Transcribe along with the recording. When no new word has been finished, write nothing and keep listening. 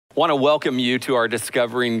I want to welcome you to our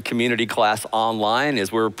Discovering Community class online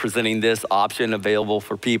as we're presenting this option available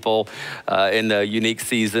for people in the unique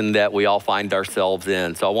season that we all find ourselves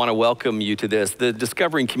in. So I want to welcome you to this. The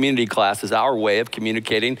Discovering Community class is our way of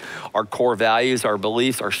communicating our core values, our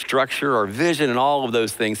beliefs, our structure, our vision, and all of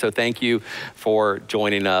those things. So thank you for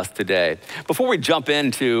joining us today. Before we jump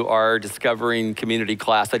into our Discovering Community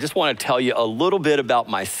class, I just want to tell you a little bit about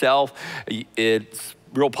myself. It's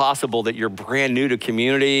real possible that you're brand new to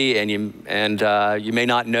community and you may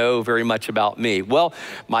not know very much about me. Well,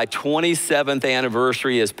 my 27th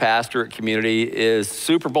anniversary as pastor at Community is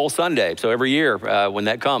Super Bowl Sunday. So every year when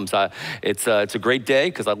that comes, it's a great day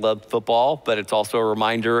because I love football, but it's also a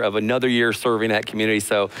reminder of another year serving at Community.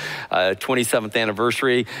 So 27th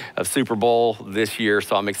anniversary of Super Bowl this year,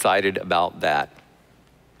 so I'm excited about that.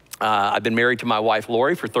 I've been married to my wife,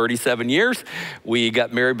 Lori, for 37 years. We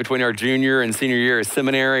got married between our junior and senior year of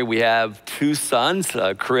seminary. We have two sons.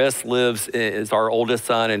 Chris is our oldest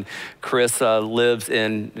son, and Chris lives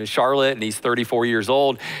in Charlotte, and he's 34 years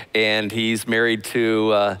old, and he's married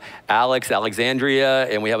to Alexandria,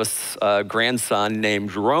 and we have a grandson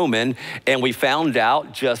named Roman, and we found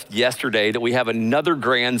out just yesterday that we have another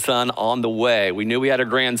grandson on the way. We knew we had a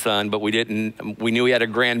grandson, but we knew we had a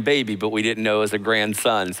grandbaby, but we didn't know it was a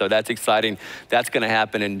grandson. So that's exciting. That's going to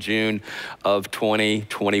happen in June of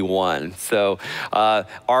 2021. So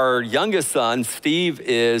our youngest son, Steve,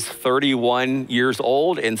 is 31 years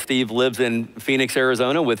old, and Steve lives in Phoenix,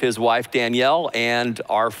 Arizona with his wife, Danielle, and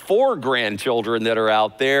our 4 grandchildren that are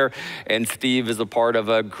out there. And Steve is a part of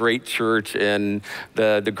a great church in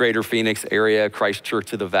the greater Phoenix area, Christ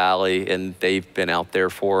Church of the Valley, and they've been out there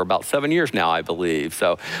for about 7 years now, I believe.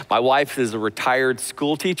 So my wife is a retired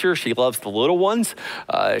school teacher. She loves the little ones.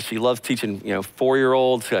 She loves teaching,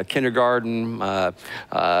 4-year-olds, kindergarten,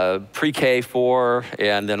 pre-K 4,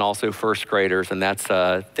 and then also first graders. And that's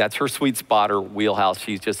her sweet spot, her wheelhouse.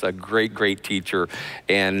 She's just a great, great teacher.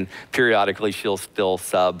 And periodically she'll still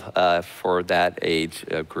sub for that age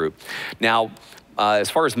group. Now, as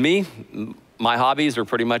far as me, my hobbies are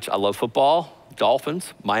pretty much, I love football,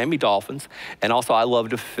 Dolphins, Miami Dolphins, and also I love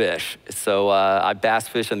to fish. So I bass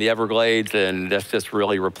fish in the Everglades, and that's just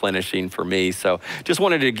really replenishing for me. So just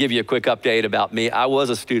wanted to give you a quick update about me. I was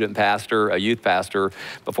a student pastor, a youth pastor,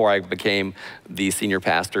 before I became the senior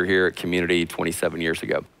pastor here at Community 27 years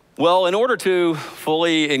ago. Well, in order to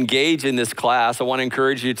fully engage in this class, I want to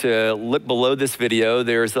encourage you to look below this video.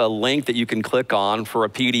 There's a link that you can click on for a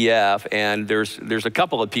PDF, and there's a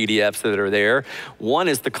couple of PDFs that are there. One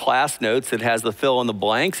is the class notes that has the fill in the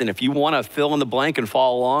blanks, and if you want to fill in the blank and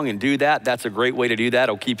follow along and do that, that's a great way to do that.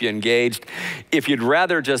 It'll keep you engaged. If you'd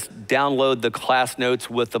rather just download the class notes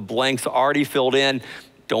with the blanks already filled in,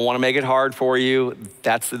 don't want to make it hard for you,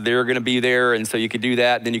 they're going to be there, and so you could do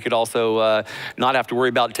that. Then you could also not have to worry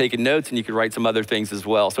about taking notes, and you could write some other things as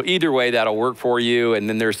well. So either way, that'll work for you. And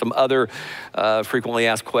then there's some other frequently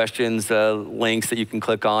asked questions links that you can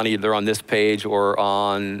click on, either on this page or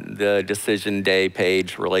on the Decision Day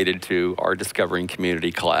page related to our Discovering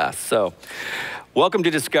Community class. So welcome to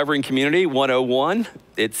Discovering Community 101.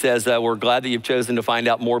 It says we're glad that you've chosen to find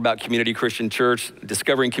out more about Community Christian Church.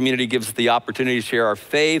 Discovering Community gives us the opportunity to share our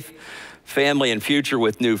faith, family, and future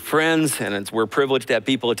with new friends, and we're privileged to have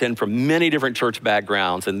people attend from many different church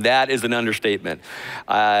backgrounds, and that is an understatement.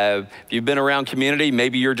 If you've been around Community,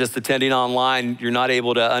 maybe you're just attending online, you're not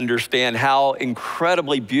able to understand how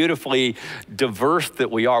incredibly beautifully diverse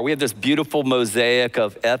that we are. We have this beautiful mosaic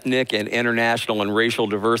of ethnic and international and racial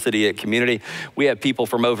diversity at Community. We have people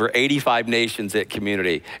from over 85 nations at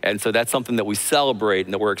Community, and so that's something that we celebrate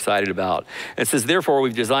and that we're excited about. And it says, therefore,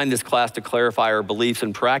 we've designed this class to clarify our beliefs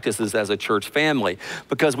and practices as a church family,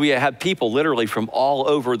 because we have people literally from all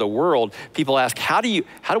over the world. People ask, how do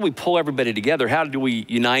we pull everybody together? How do we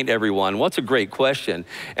unite everyone? What's a great question?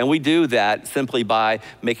 And we do that simply by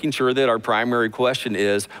making sure that our primary question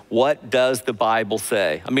is, what does the Bible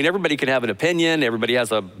say? I mean, everybody can have an opinion, everybody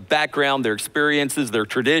has a background, their experiences, their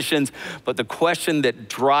traditions, but the question that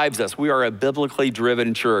drives us, we are a biblically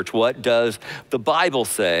driven church. What does the Bible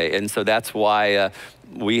say? And so that's why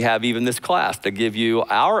we have even this class to give you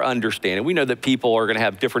our understanding. We know that people are going to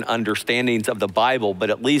have different understandings of the Bible, but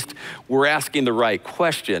at least we're asking the right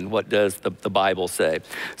question. What does the Bible say?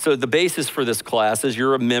 So the basis for this class is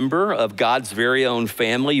you're a member of God's very own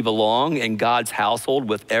family. You belong in God's household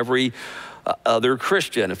with every other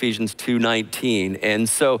Christian, Ephesians 2:19. And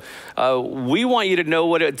so we want you to know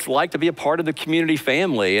what it's like to be a part of the Community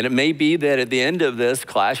family. And it may be that at the end of this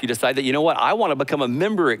class, you decide that, you know what, I want to become a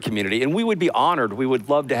member at Community. And we would be honored. We would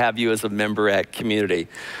love to have you as a member at Community.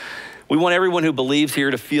 We want everyone who believes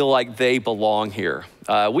here to feel like they belong here.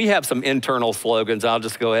 We have some internal slogans. I'll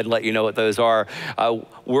just go ahead and let you know what those are.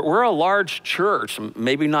 We're a large church,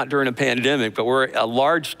 maybe not during a pandemic, but we're a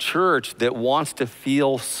large church that wants to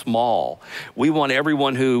feel small. We want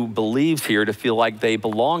everyone who believes here to feel like they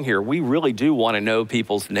belong here. We really do want to know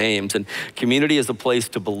people's names, and community is a place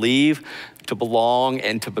to believe, to belong,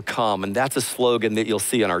 and to become. And that's a slogan that you'll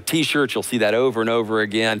see on our t-shirts. You'll see that over and over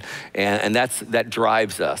again. And that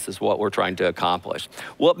drives us, is what we're trying to accomplish.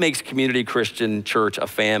 What makes Community Christian Church a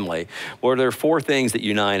family? Well, there are 4 things that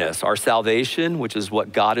unite us. Our salvation, which is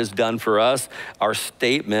what God has done for us. Our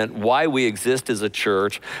statement, why we exist as a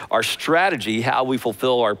church. Our strategy, how we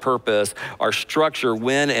fulfill our purpose. Our structure,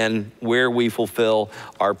 when and where we fulfill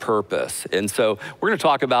our purpose. And so we're going to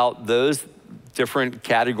talk about those different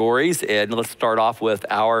categories, and let's start off with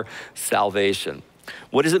our salvation.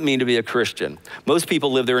 What does it mean to be a Christian? Most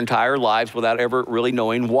people live their entire lives without ever really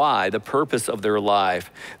knowing why, the purpose of their life.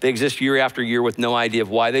 They exist year after year with no idea of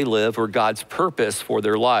why they live or God's purpose for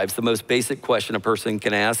their lives. The most basic question a person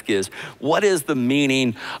can ask is, what is the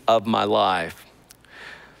meaning of my life?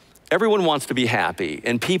 Everyone wants to be happy,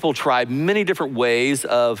 and people try many different ways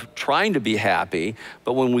of trying to be happy,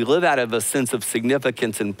 but when we live out of a sense of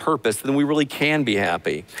significance and purpose, then we really can be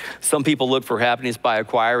happy. Some people look for happiness by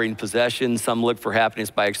acquiring possessions, some look for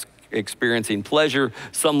happiness by experiencing pleasure,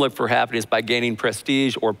 some look for happiness by gaining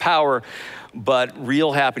prestige or power, but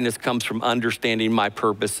real happiness comes from understanding my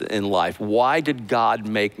purpose in life. Why did God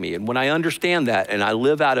make me? And when I understand that and I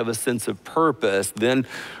live out of a sense of purpose, then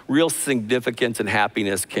real significance and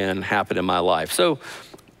happiness can happen in my life. So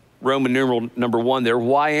Roman numeral number 1 there,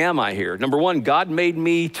 why am I here? Number 1, God made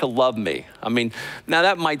me to love me. I mean, now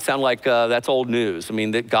that might sound like that's old news. I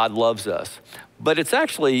mean, that God loves us. But it's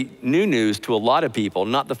actually new news to a lot of people,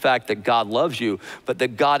 not the fact that God loves you, but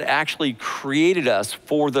that God actually created us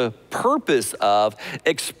for the purpose of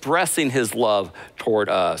expressing his love toward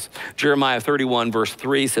us. Jeremiah 31 verse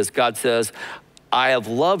 3 says, God says, I have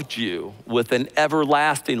loved you with an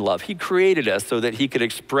everlasting love. He created us so that he could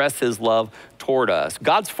express his love toward us.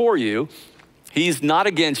 God's for you. He's not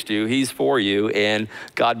against you, he's for you, and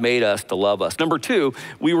God made us to love us. Number 2,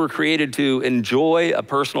 we were created to enjoy a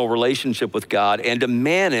personal relationship with God and to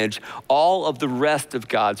manage all of the rest of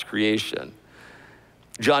God's creation.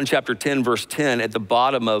 John chapter 10, verse 10, at the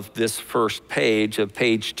bottom of this first page of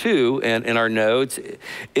page 2 and in our notes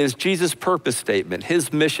is Jesus' purpose statement,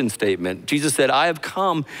 his mission statement. Jesus said, I have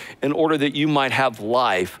come in order that you might have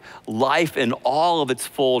life in all of its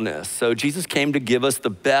fullness. So Jesus came to give us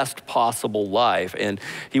the best possible life, and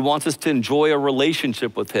he wants us to enjoy a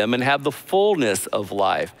relationship with him and have the fullness of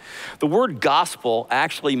life. The word gospel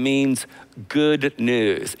actually means good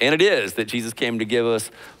news, and it is that Jesus came to give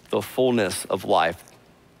us the fullness of life,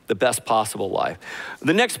 the best possible life.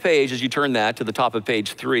 The next page, as you turn that to the top of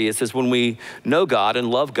page 3, it says, when we know God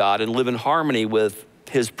and love God and live in harmony with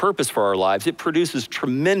his purpose for our lives, it produces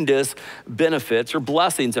tremendous benefits or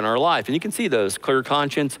blessings in our life. And you can see those: clear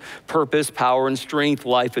conscience, purpose, power and strength,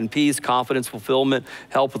 life and peace, confidence, fulfillment,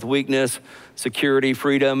 help with weakness, security,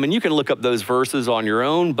 freedom. And you can look up those verses on your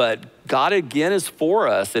own, but God again is for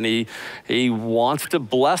us, and he wants to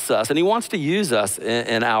bless us, and he wants to use us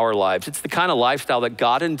in our lives. It's the kind of lifestyle that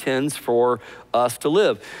God intends for us to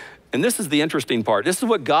live. And this is the interesting part. This is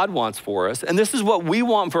what God wants for us, and this is what we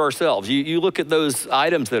want for ourselves. You look at those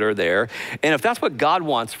items that are there, and if that's what God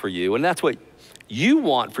wants for you, and that's what you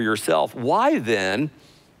want for yourself, why then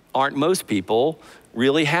aren't most people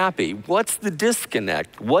really happy? What's the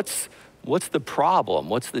disconnect? What's the problem?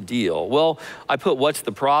 What's the deal? Well, I put what's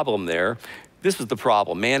the problem there. This is the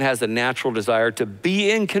problem. Man has a natural desire to be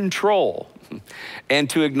in control and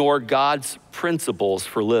to ignore God's principles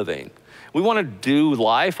for living. We want to do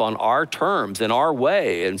life on our terms, in our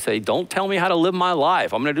way, and say, don't tell me how to live my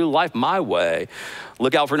life. I'm going to do life my way.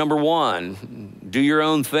 Look out for number 1, do your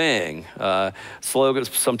own thing.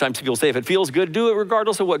 Slogans, sometimes people say, if it feels good, do it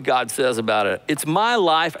regardless of what God says about it. It's my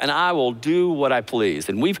life and I will do what I please.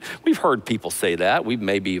 And we've heard people say that. We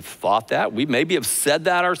maybe have thought that. We maybe have said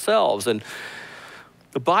that ourselves. And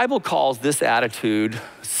the Bible calls this attitude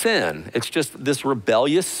sin. It's just this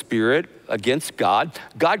rebellious spirit against God.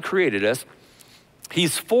 God created us.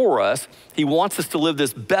 He's for us. He wants us to live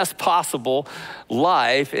this best possible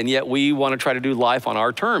life, and yet we want to try to do life on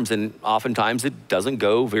our terms, and oftentimes it doesn't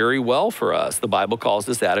go very well for us. The Bible calls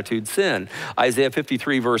this attitude sin. Isaiah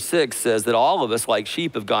 53 verse 6 says that all of us like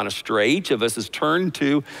sheep have gone astray. Each of us has turned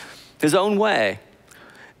to his own way.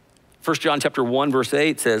 1 John chapter 1 verse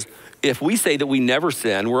 8 says, if we say that we never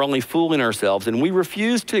sin, we're only fooling ourselves, and we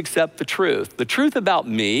refuse to accept the truth. The truth about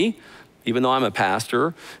me, even though I'm a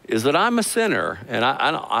pastor, is that I'm a sinner. And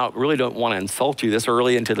I really don't want to insult you this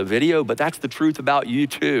early into the video, but that's the truth about you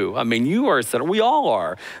too. I mean, you are a sinner, we all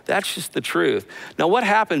are. That's just the truth. Now, what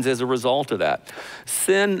happens as a result of that?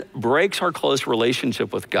 Sin breaks our close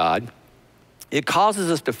relationship with God. It causes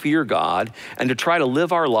us to fear God and to try to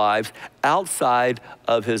live our lives outside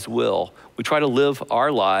of his will. We try to live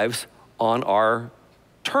our lives on our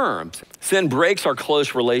terms. Sin breaks our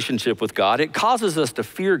close relationship with God. It causes us to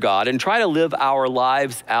fear God and try to live our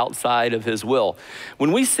lives outside of his will.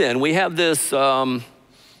 When we sin, we have this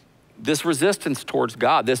resistance towards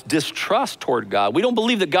God, this distrust toward God. We don't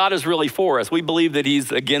believe that God is really for us. We believe that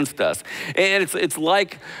he's against us. And it's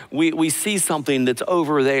like we see something that's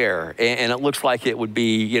over there and it looks like it would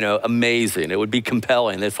be, amazing. It would be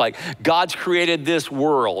compelling. It's like God's created this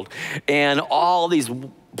world and all these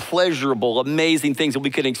pleasurable, amazing things that we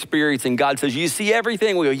can experience. And God says, you see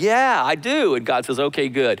everything? We go, yeah, I do. And God says, okay,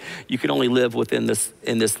 good. You can only live within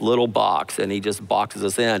in this little box. And he just boxes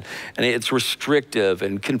us in. And it's restrictive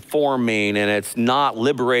and conforming and it's not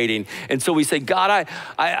liberating. And so we say, God,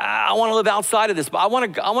 I want to live outside of this, but I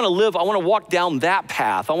want to walk down that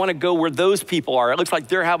path. I want to go where those people are. It looks like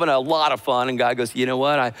they're having a lot of fun. And God goes, you know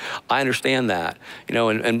what? I understand that.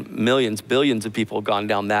 And millions, billions of people have gone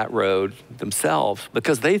down that road themselves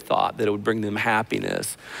because they thought that it would bring them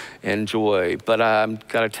happiness and joy. But I've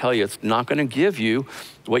got to tell you, it's not going to give you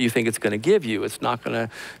what you think it's going to give you. It's not going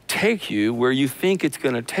to take you where you think it's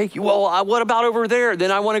going to take you. Well, what about over there?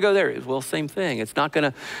 Then I want to go there. Well, same thing. It's not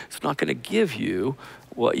going to give you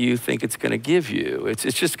what you think it's going to give you. It's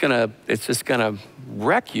just going to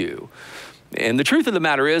wreck you. And the truth of the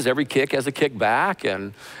matter is every kick has a kick back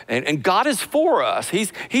and God is for us.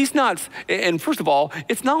 He's not, and first of all,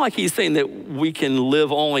 it's not like he's saying that we can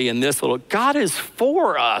live only in this little, God is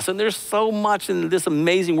for us. And there's so much in this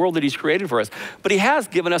amazing world that he's created for us. But he has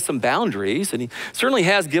given us some boundaries and he certainly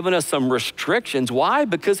has given us some restrictions. Why?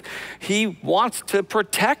 Because he wants to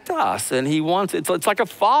protect us and it's like a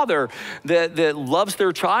father that loves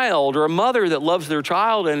their child or a mother that loves their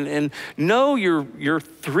child and no, you're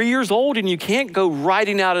 3 years old and you can't go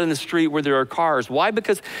riding out in the street where there are cars. Why?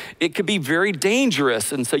 Because it could be very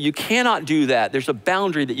dangerous. And so you cannot do that. There's a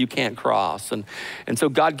boundary that you can't cross. And so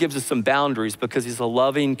God gives us some boundaries because he's a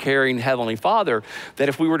loving, caring, heavenly father that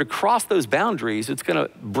if we were to cross those boundaries, it's going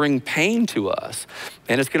to bring pain to us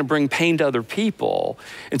and it's going to bring pain to other people.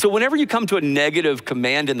 And so whenever you come to a negative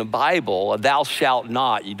command in the Bible, a thou shalt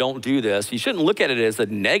not, you don't do this, you shouldn't look at it as a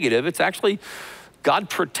negative. It's actually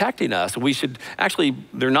God protecting us. We should actually,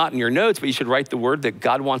 they're not in your notes, but you should write the word that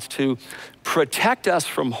God wants to protect us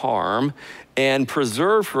from harm and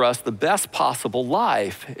preserve for us the best possible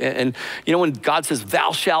life. And when God says,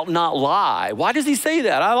 thou shalt not lie, why does he say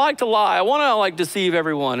that? I like to lie. I want to deceive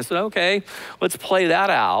everyone. I said, okay, let's play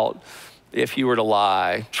that out. If you were to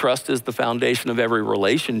lie, trust is the foundation of every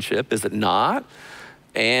relationship, is it not?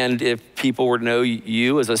 And if people were to know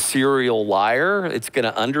you as a serial liar, it's going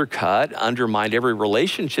to undermine every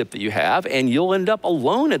relationship that you have, and you'll end up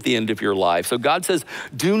alone at the end of your life. So God says,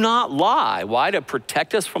 do not lie. Why? To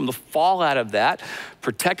protect us from the fallout of that,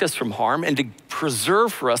 protect us from harm, and to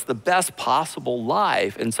preserve for us the best possible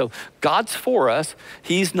life. And so God's for us.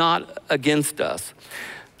 He's not against us.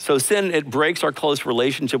 So sin, it breaks our close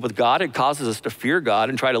relationship with God. It causes us to fear God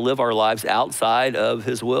and try to live our lives outside of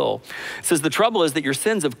his will. It says the trouble is that your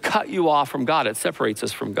sins have cut you off from God. It separates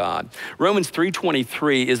us from God. Romans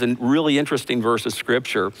 3:23 is a really interesting verse of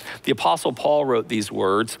scripture. The Apostle Paul wrote these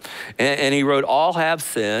words, and he wrote, all have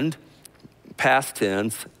sinned, past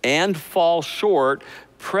tense, and fall short,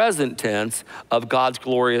 present tense, of God's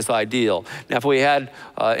glorious ideal. Now, if we had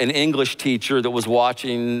an English teacher that was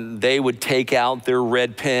watching, they would take out their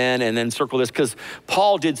red pen and then circle this, because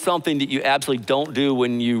Paul did something that you absolutely don't do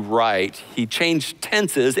when you write. He changed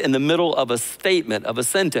tenses in the middle of a statement, of a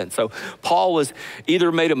sentence. So Paul was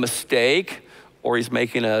either made a mistake or he's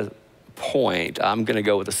making a point. I'm going to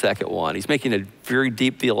go with the second one. He's making a very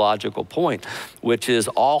deep theological point, which is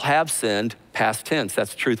all have sinned, past tense.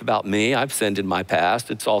 That's the truth about me. I've sinned in my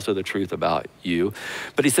past. It's also the truth about you.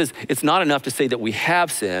 But he says it's not enough to say that we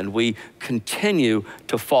have sinned. We continue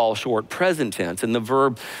to fall short, present tense. And the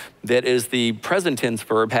verb that is the present tense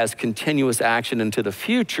verb has continuous action into the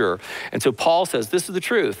future. And so Paul says, this is the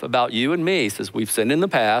truth about you and me. He says, we've sinned in the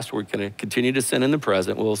past. We're going to continue to sin in the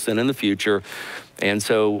present. We'll sin in the future. And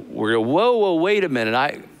so we're, whoa, wait a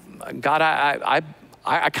minute. God,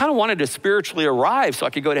 I kind of wanted to spiritually arrive so I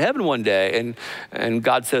could go to heaven one day. And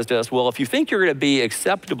God says to us, well, if you think you're going to be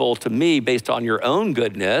acceptable to me based on your own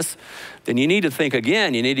goodness, then you need to think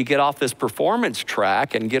again. You need to get off this performance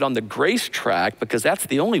track and get on the grace track, because that's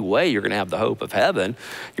the only way you're going to have the hope of heaven.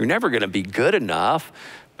 You're never going to be good enough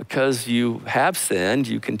because you have sinned,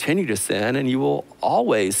 you continue to sin, and you will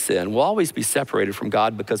always sin. We'll always be separated from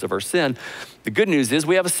God because of our sin. The good news is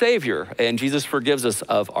we have a Savior, and Jesus forgives us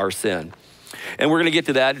of our sin. And we're going to get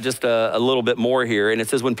to that just a little bit more here. And it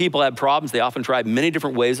says when people have problems, they often try many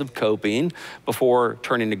different ways of coping before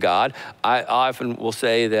turning to God. I often will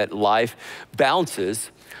say that life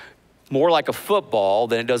bounces more like a football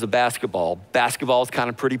than it does a basketball. Basketball is kind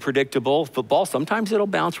of pretty predictable. Football, sometimes it'll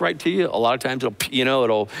bounce right to you. A lot of times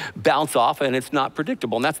it'll bounce off, and it's not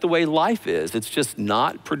predictable. And that's the way life is. It's just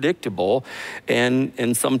not predictable.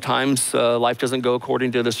 And sometimes life doesn't go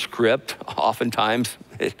according to the script. Oftentimes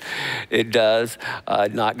it does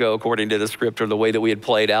not go according to the script or the way that we had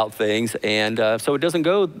played out things. And so it doesn't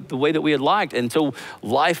go the way that we had liked. And so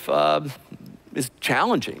life is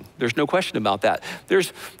challenging. There's no question about that.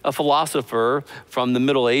 There's a philosopher from the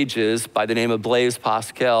Middle Ages by the name of Blaise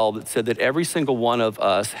Pascal that said that every single one of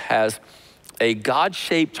us has a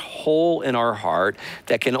God-shaped hole in our heart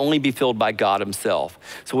that can only be filled by God himself.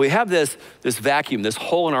 So we have this vacuum, this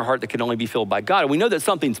hole in our heart that can only be filled by God. And we know that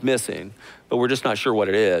something's missing, but we're just not sure what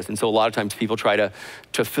it is. And so a lot of times people try to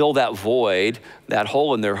fill that void, that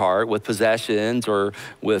hole in their heart, with possessions or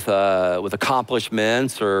with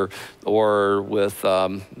accomplishments or with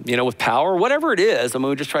with power, whatever it is. I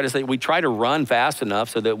mean, we try to run fast enough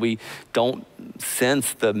so that we don't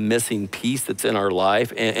sense the missing piece that's in our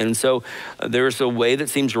life. And so there's a way that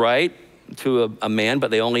seems right to a man, but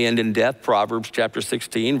they only end in death. Proverbs chapter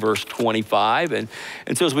 16, verse 25. And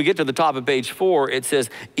so as we get to the top of page 4, it says,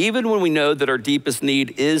 even when we know that our deepest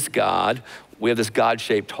need is God, we have this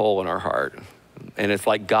God-shaped hole in our heart. And it's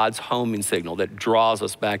like God's homing signal that draws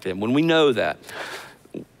us back to him. When we know that,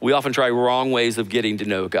 we often try wrong ways of getting to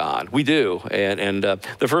know God. We do. And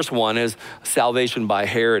the first one is salvation by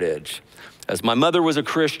heritage. As my mother was a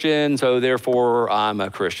Christian, so therefore I'm a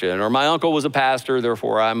Christian. Or my uncle was a pastor,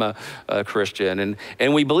 therefore I'm a Christian.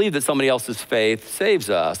 And we believe that somebody else's faith saves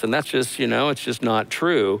us. And that's just, it's just not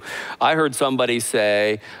true. I heard somebody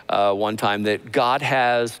say one time that God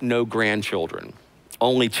has no grandchildren,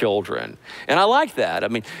 only children. And I like that. I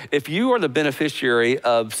mean, if you are the beneficiary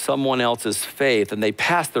of someone else's faith and they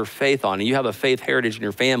pass their faith on, and you have a faith heritage in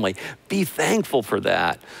your family, be thankful for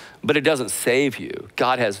that. But it doesn't save you.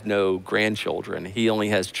 God has no grandchildren. He only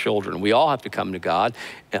has children. We all have to come to God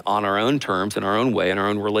on our own terms, in our own way, in our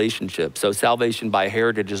own relationship. So salvation by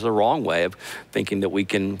heritage is the wrong way of thinking that we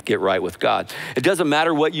can get right with God. It doesn't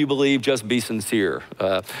matter what you believe, just be sincere.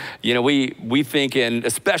 We think,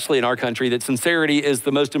 especially in our country, that sincerity is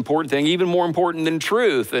the most important thing, even more important than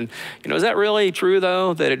truth. And is that really true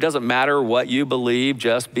though? That it doesn't matter what you believe,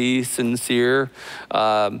 just be sincere?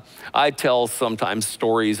 I tell sometimes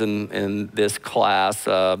stories in this class.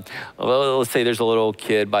 Let's say there's a little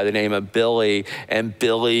kid by the name of Billy, and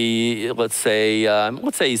Billy, let's say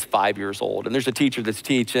he's 5 years old, and there's a teacher that's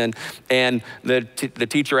teaching, and the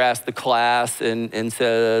teacher asks the class and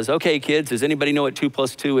says, okay, kids, does anybody know what 2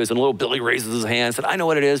 + 2 is? And little Billy raises his hand and said, I know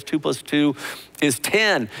what it is. 2 + 2 is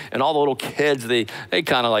 10. And all the little kids, they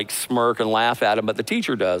kind of like smirk and laugh at him, but the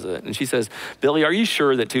teacher doesn't. And she says, Billy, are you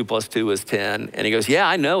sure that 2 + 2 is 10? And he goes, yeah,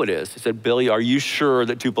 I know it is. She said, Billy, are you sure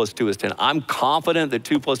that 2 + 2 is 10? I'm confident that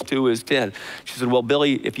 2 + 2 is 10. She said, well,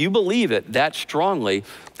 Billy, if you believe it that strongly,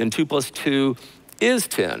 then 2 + 2 is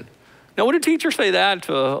 10. Now, would a teacher say that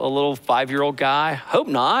to a little 5-year-old guy? Hope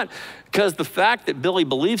not, because the fact that Billy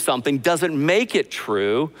believes something doesn't make it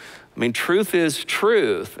true. I mean, truth is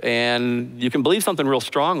truth, and you can believe something real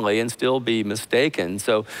strongly and still be mistaken.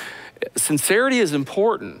 So sincerity is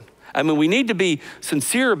important. I mean, we need to be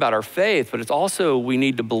sincere about our faith, but it's also we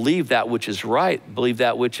need to believe that which is right, believe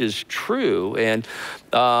that which is true. And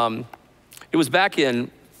it was back in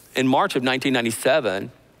March of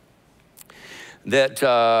 1997 that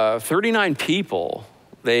 39 people,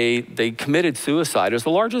 they committed suicide. It was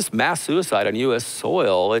the largest mass suicide on U.S.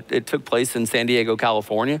 soil. It took place in San Diego,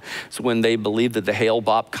 California. So when they believed that the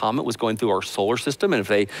Hale-Bopp comet was going through our solar system, and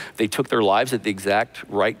if they took their lives at the exact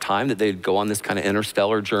right time, that they'd go on this kind of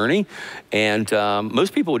interstellar journey. And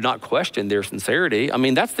most people would not question their sincerity. I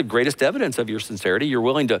mean, that's the greatest evidence of your sincerity. You're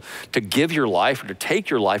willing to give your life or to take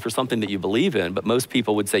your life for something that you believe in. But most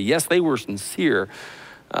people would say, yes, they were sincere.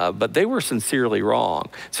 but they were sincerely wrong.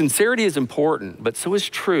 Sincerity is important, but so is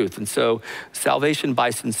truth. And so salvation by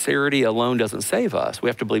sincerity alone doesn't save us. We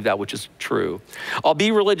have to believe that which is true. I'll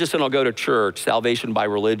be religious and I'll go to church, salvation by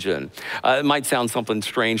religion. It might sound something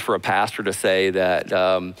strange for a pastor to say that,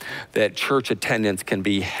 that church attendance can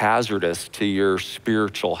be hazardous to your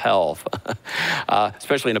spiritual health,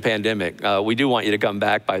 especially in a pandemic. We do want you to come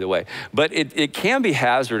back, by the way. But it can be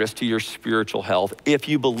hazardous to your spiritual health if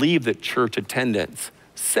you believe that church attendance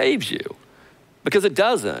saves you, because it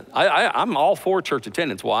doesn't. I'm all for church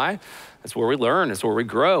attendance. Why? It's where we learn, it's where we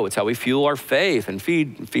grow. It's how we fuel our faith and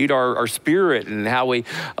feed our spirit, and how we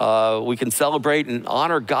can celebrate and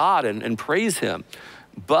honor God and praise him.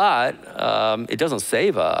 But it doesn't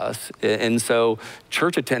save us. And so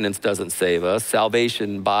church attendance doesn't save us.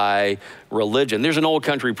 Salvation by religion. There's an old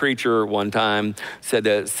country preacher one time said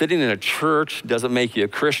that sitting in a church doesn't make you a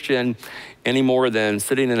Christian any more than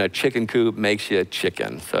sitting in a chicken coop makes you a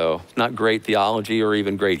chicken. So not great theology or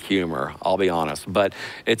even great humor, I'll be honest. But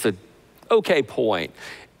it's an okay point.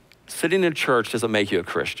 Sitting in a church doesn't make you a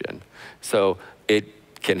Christian. So it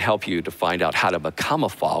can help you to find out how to become a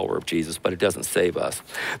follower of Jesus, but it doesn't save us.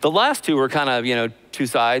 The last two are kind of, two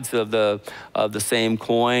sides of the same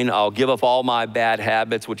coin. I'll give up all my bad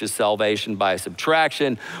habits, which is salvation by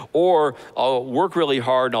subtraction, or I'll work really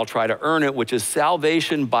hard and I'll try to earn it, which is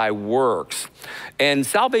salvation by works. And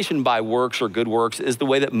salvation by works or good works is the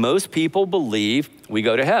way that most people believe we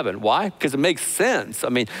go to heaven. Why? Because it makes sense. I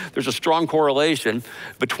mean, there's a strong correlation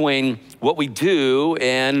between what we do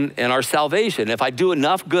and our salvation. If I do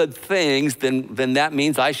enough good things, then that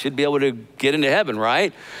means I should be able to get into heaven,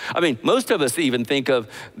 right? I mean, most of us even think of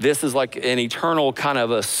this as like an eternal kind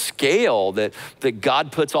of a scale that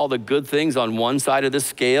God puts all the good things on one side of the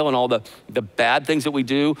scale and all the bad things that we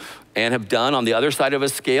do and have done on the other side of a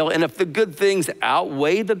scale. And if the good things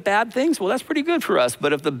outweigh the bad things, well, that's pretty good for us.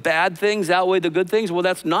 But if the bad things outweigh the good things, well,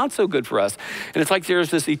 that's not so good for us. And it's like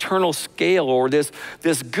there's this eternal scale or this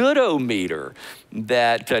good-o-meter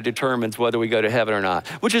that determines whether we go to heaven or not,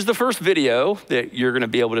 which is the first video that you're gonna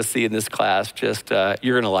be able to see in this class. Just,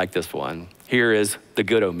 you're gonna like this one. Here is the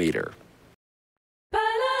good-o-meter.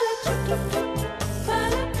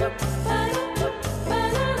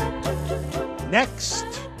 Next.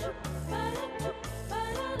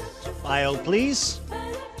 File, please.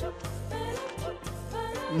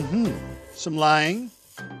 Some lying,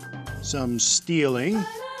 some stealing,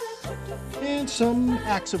 and some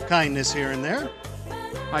acts of kindness here and there.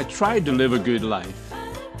 I tried to live a good life.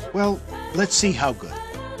 Well, let's see how good.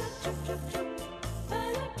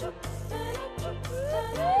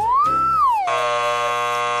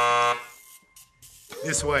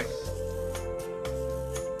 This way.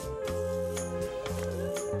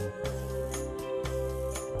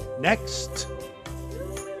 Next.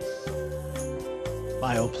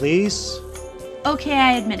 File, please. Okay,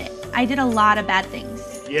 I admit it. I did a lot of bad things.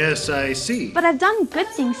 Yes, I see. But I've done good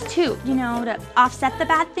things too, to offset the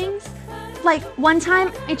bad things. Like one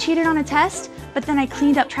time I cheated on a test, but then I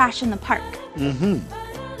cleaned up trash in the park.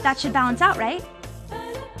 That should balance out, right?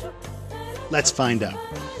 Let's find out.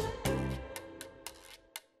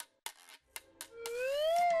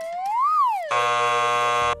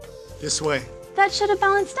 This way. That should have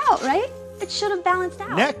balanced out, right? It should have balanced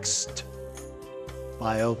out. Next.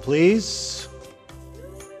 File, please.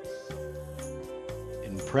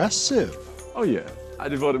 Impressive. Oh yeah, I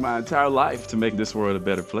devoted my entire life to make this world a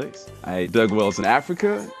better place. I dug wells in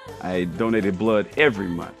Africa, I donated blood every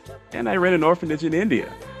month, and I ran an orphanage in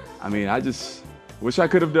India. I mean, I just wish I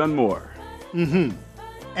could have done more.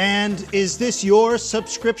 And is this your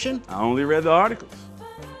subscription? I only read the articles.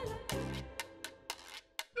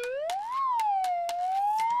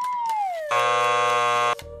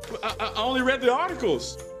 I only read the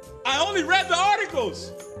articles. I only read the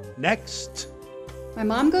articles. Next. My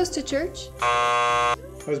mom goes to church. I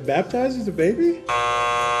was baptized as a baby?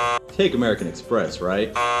 Take American Express,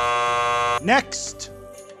 right? Next.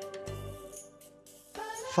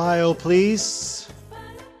 File, please.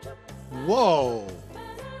 Whoa.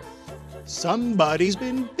 Somebody's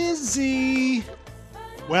been busy.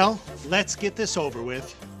 Well, let's get this over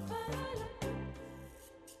with.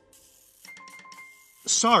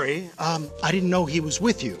 Sorry, I didn't know he was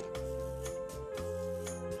with you.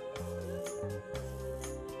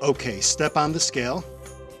 Okay, step on the scale.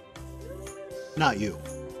 Not you.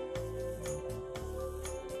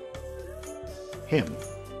 Him.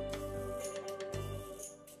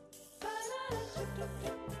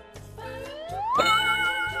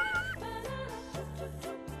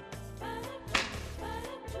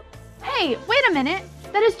 Hey, wait a minute.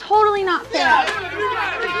 That is totally not fair.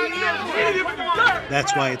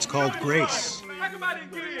 That's why it's called grace. How come I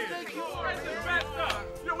didn't get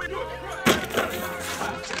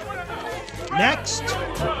next.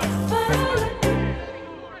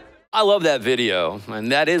 I love that video,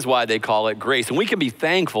 and that is why they call it grace. And we can be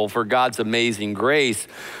thankful for God's amazing grace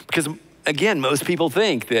because, again, most people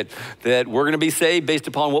think that we're going to be saved based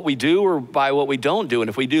upon what we do or by what we don't do. And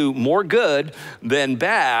if we do more good than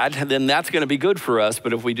bad, then that's going to be good for us.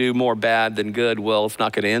 But if we do more bad than good, well, it's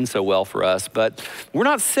not going to end so well for us. But we're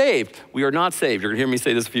not saved. We are not saved. You're going to hear me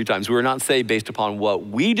say this a few times. We are not saved based upon what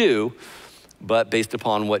we do, but based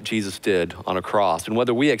upon what Jesus did on a cross. And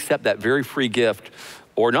whether we accept that very free gift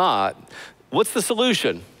or not, what's the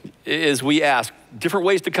solution? Is we ask different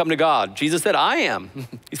ways to come to God. Jesus said, I am.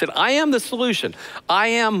 He said, I am the solution. I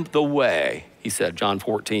am the way. He said, John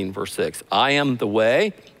 14, verse 6. I am the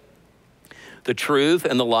way, the truth,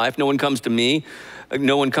 and the life. No one comes to me.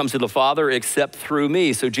 No one comes to the Father except through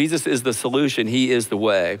me. So Jesus is the solution. He is the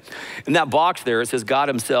way. In that box there, it says God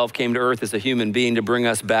himself came to earth as a human being to bring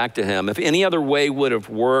us back to him. If any other way would have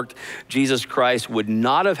worked, Jesus Christ would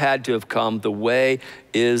not have had to have come. The way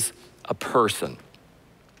is a person.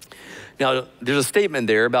 Now, there's a statement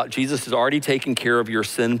there about Jesus has already taken care of your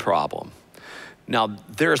sin problem. Now,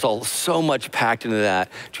 there's so much packed into that.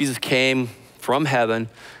 Jesus came from heaven.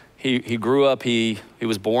 He grew up, he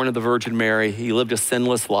was born of the Virgin Mary. He lived a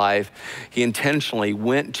sinless life. He intentionally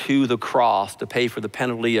went to the cross to pay for the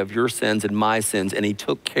penalty of your sins and my sins, and he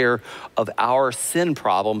took care of our sin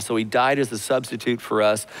problem. So he died as a substitute for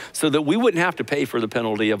us so that we wouldn't have to pay for the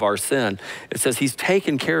penalty of our sin. It says he's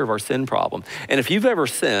taken care of our sin problem. And if you've ever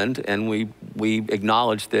sinned, and we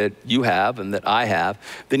acknowledge that you have and that I have,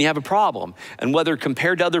 then you have a problem. And whether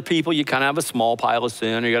compared to other people, you kind of have a small pile of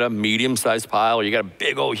sin, or you got a medium-sized pile, or you got a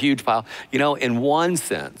big old huge pile, you know, in one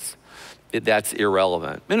sense, that's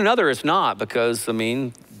irrelevant. In another, it's not, because, I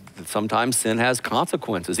mean, sometimes sin has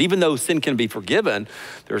consequences. Even though sin can be forgiven,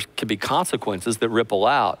 there can be consequences that ripple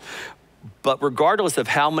out. But regardless of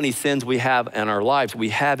how many sins we have in our lives, we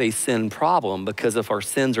have a sin problem, because if our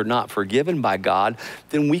sins are not forgiven by God,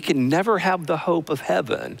 then we can never have the hope of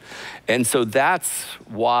heaven. And so that's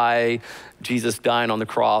why Jesus dying on the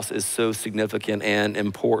cross is so significant and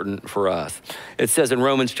important for us. It says in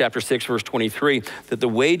Romans chapter 6, verse 23, that the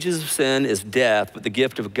wages of sin is death, but the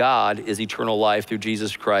gift of God is eternal life through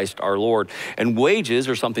Jesus Christ our Lord. And wages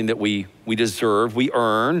are something that we deserve, we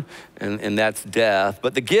earn, and that's death.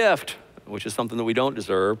 But the gift, which is something that we don't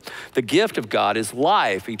deserve, the gift of God is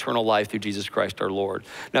life, eternal life through Jesus Christ our Lord.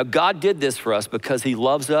 Now, God did this for us because he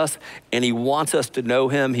loves us and he wants us to know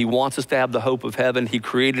him. He wants us to have the hope of heaven. He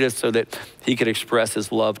created us so that he could express his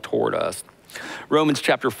love toward us. Romans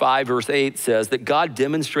chapter 5, verse 8 says that God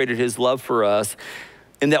demonstrated his love for us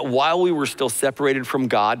in that while we were still separated from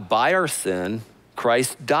God by our sin,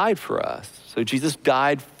 Christ died for us. So Jesus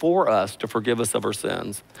died for us to forgive us of our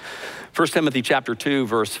sins. 1 Timothy chapter 2,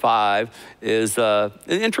 verse 5 is an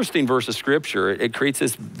interesting verse of scripture. It creates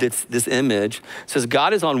this image. It says,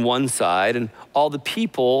 God is on one side and all the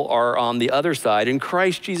people are on the other side, and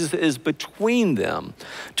Christ Jesus is between them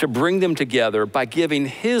to bring them together by giving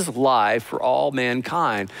his life for all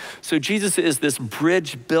mankind. So Jesus is this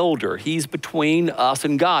bridge builder. He's between us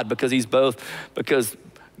and God because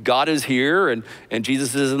God is here and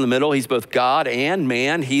Jesus is in the middle. He's both God and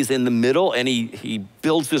man. He's in the middle, and he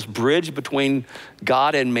builds this bridge between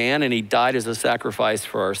God and man, and he died as a sacrifice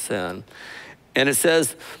for our sin. And it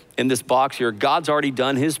says in this box here, God's already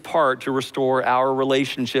done his part to restore our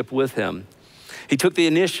relationship with him. He took the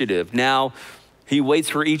initiative. Now he waits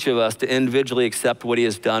for each of us to individually accept what he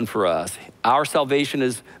has done for us. Our salvation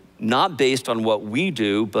is not based on what we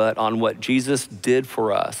do, but on what Jesus did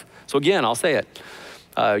for us. So again, I'll say it.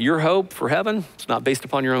 Your hope for heaven, it's not based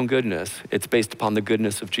upon your own goodness. It's based upon the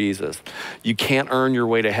goodness of Jesus. You can't earn your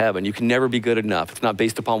way to heaven. You can never be good enough. It's not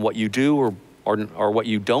based upon what you do or what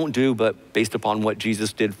you don't do, but based upon what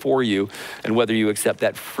Jesus did for you and whether you accept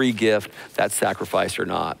that free gift, that sacrifice or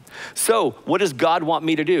not. So what does God want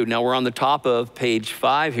me to do? Now we're on the top of page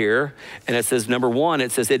 5 here, and it says, number 1,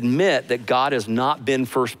 it says, admit that God has not been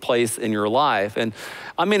first place in your life. And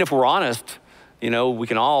I mean, if we're honest, you know, we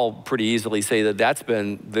can all pretty easily say that that's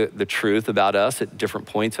been the truth about us at different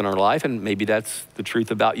points in our life, and maybe that's the truth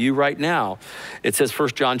about you right now. It says 1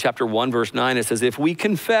 John chapter 1, verse 9, it says, if we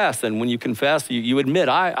confess, and when you confess, you admit,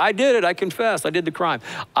 I did it, I confess, I did the crime.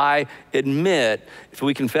 I admit, if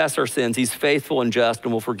we confess our sins, he's faithful and just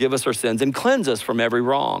and will forgive us our sins and cleanse us from every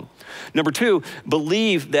wrong. Number 2,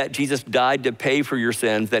 believe that Jesus died to pay for your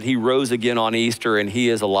sins, that he rose again on Easter, and he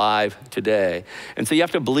is alive today. And so you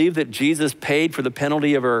have to believe that Jesus paid for the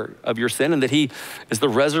penalty of your sin and that he is the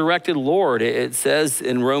resurrected Lord. It says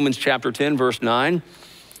in Romans chapter 10, verse 9,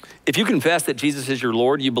 if you confess that Jesus is your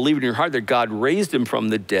Lord, you believe in your heart that God raised him from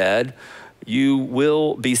the dead, you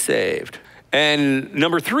will be saved. And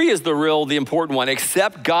number 3 is the important one.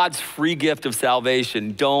 Accept God's free gift of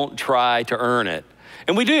salvation. Don't try to earn it.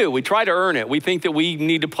 And we do. We try to earn it. We think that we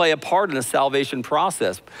need to play a part in the salvation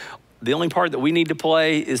process. The only part that we need to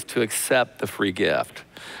play is to accept the free gift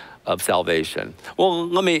of salvation. Well,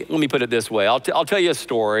 let me put it this way. I'll tell you a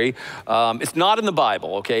story. It's not in the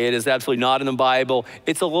Bible, okay? It is absolutely not in the Bible.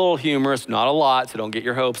 It's a little humorous, not a lot, so don't get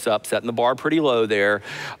your hopes up. Setting the bar pretty low there.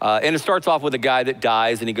 And it starts off with a guy that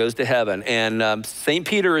dies and he goes to heaven. And St.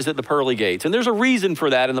 Peter is at the pearly gates. And there's a reason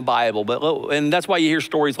for that in the Bible, and that's why you hear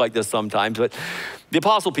stories like this sometimes. But the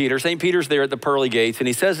Apostle Peter, St. Peter's there at the pearly gates, and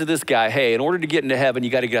he says to this guy, hey, in order to get into heaven,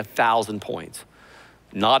 you got to get 1,000 points.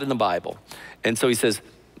 Not in the Bible. And so he says,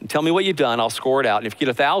 tell me what you've done, I'll score it out. And if you get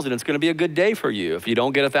 1,000, it's gonna be a good day for you. If you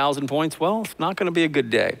don't get 1,000 points, well, it's not gonna be a good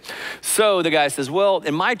day. So the guy says, well,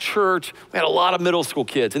 in my church, we had a lot of middle school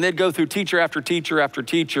kids and they'd go through teacher after teacher after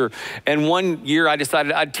teacher. And one year I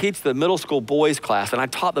decided I'd teach the middle school boys class, and I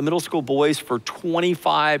taught the middle school boys for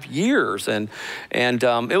 25 years. And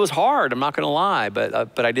it was hard, I'm not gonna lie,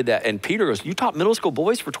 but I did that. And Peter goes, you taught middle school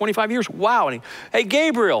boys for 25 years? Wow. And hey,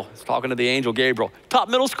 Gabriel, he's talking to the angel Gabriel, taught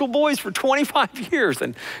middle school boys for 25 years.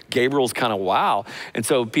 And Gabriel's kind of wow. And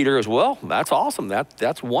so Peter goes, well, that's awesome.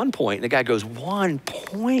 That's 1 point. And the guy goes, 1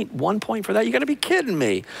 point? 1 point for that? You gotta be kidding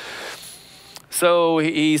me. So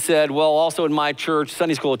he said, well, also in my church,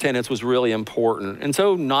 Sunday school attendance was really important. And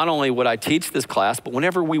so not only would I teach this class, but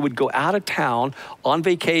whenever we would go out of town on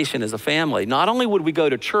vacation as a family, not only would we go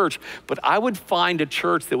to church, but I would find a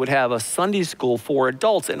church that would have a Sunday school for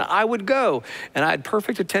adults, and I would go. And I had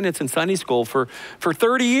perfect attendance in Sunday school for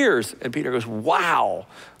 30 years. And Peter goes, wow,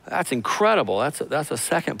 that's incredible. That's a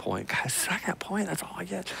second point. Guys, second point, that's all I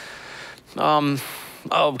get.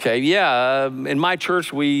 Okay, yeah, in my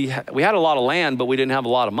church, we had a lot of land, but we didn't have a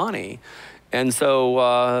lot of money. And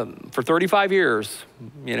so for 35 years,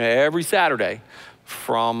 every Saturday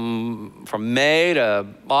from May to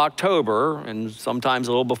October, and sometimes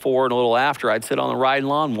a little before and a little after, I'd sit on the riding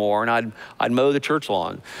lawnmower and I'd mow the church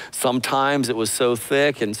lawn. Sometimes it was so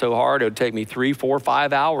thick and so hard, it would take me 3, 4,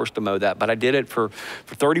 5 hours to mow that. But I did it for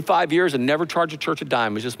 35 years and never charged the church a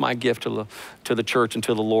dime. It was just my gift to the church and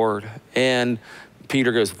to the Lord. And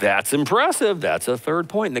Peter goes, that's impressive. That's a third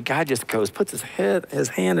point. And the guy just goes, puts his hand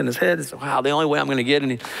in his head and says, wow, the only way I'm going to get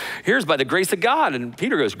it here's by the grace of God. And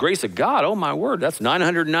Peter goes, grace of God? Oh my word, that's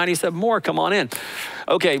 997 more. Come on in.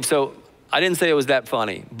 Okay, so I didn't say it was that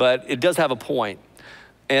funny, but it does have a point.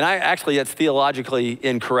 And that's theologically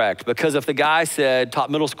incorrect, because if the guy said taught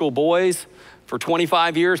middle school boys for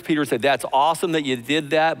 25 years, Peter said, that's awesome that you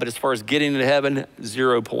did that, but as far as getting into heaven,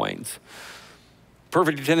 0 points.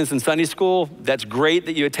 Perfect attendance in Sunday school, that's great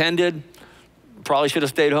that you attended. Probably should have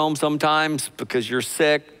stayed home sometimes because you're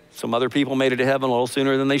sick. Some other people made it to heaven a little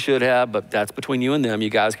sooner than they should have, but that's between you and them. You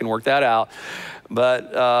guys can work that out.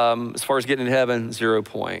 But as far as getting to heaven, 0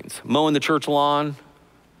 points. Mowing the church lawn,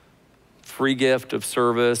 free gift of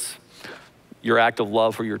service, your act of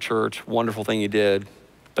love for your church, wonderful thing you did.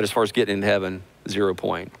 But as far as getting in heaven, 0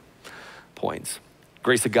 points.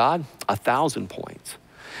 Grace of God, 1,000 points.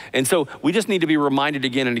 And so we just need to be reminded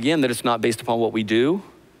again and again that it's not based upon what we do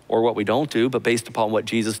or what we don't do, but based upon what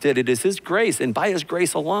Jesus did. It is his grace, and by his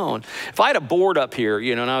grace alone. If I had a board up here,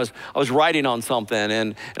 and I was writing on something,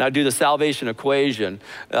 and I do the salvation equation,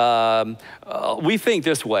 we think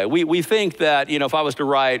this way. We think that, if I was to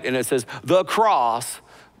write and it says the cross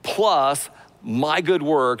plus my good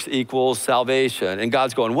works equals salvation, and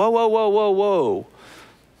God's going, whoa, whoa, whoa, whoa, whoa.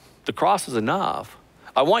 The cross is enough.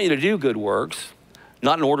 I want you to do good works,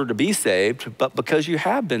 not in order to be saved, but because you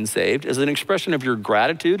have been saved, as an expression of your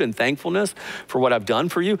gratitude and thankfulness for what I've done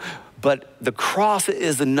for you. But the cross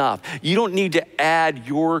is enough. You don't need to add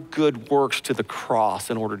your good works to the cross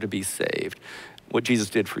in order to be saved. What Jesus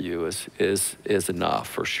did for you is enough,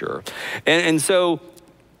 for sure. And so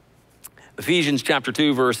Ephesians chapter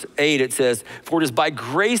 2, verse 8, it says, for it is by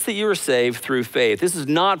grace that you are saved through faith. This is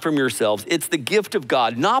not from yourselves. It's the gift of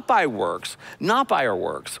God, not by works, not by our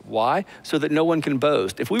works. Why? So that no one can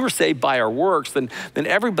boast. If we were saved by our works, then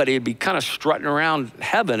everybody would be kind of strutting around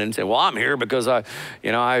heaven and saying, well, I'm here because I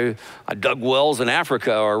dug wells in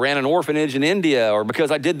Africa, or ran an orphanage in India, or because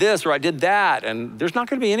I did this or I did that. And there's not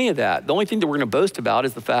going to be any of that. The only thing that we're going to boast about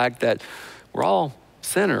is the fact that we're all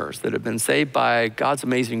sinners that have been saved by God's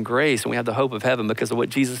amazing grace, and we have the hope of heaven because of what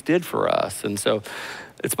Jesus did for us. And so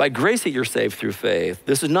It's by grace that you're saved through faith.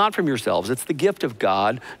 This is not from yourselves. It's the gift of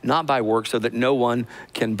God, not by works, so that no one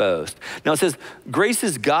can boast. Now it says, grace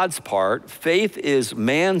is God's part, faith is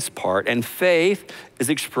man's part, and faith is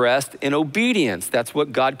expressed in obedience. That's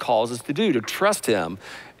what God calls us to do, to trust him.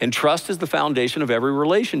 And trust is the foundation of every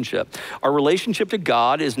relationship. Our relationship to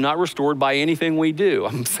God is not restored by anything we do.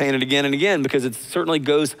 I'm saying it again and again because it certainly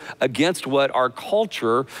goes against what our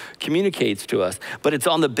culture communicates to us. But it's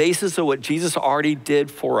on the basis of what Jesus already did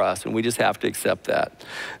for us, and we just have to accept that.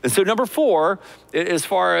 And so number 4, as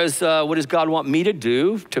far as what does God want me to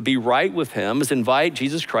do to be right with him, is invite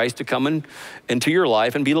Jesus Christ to come into your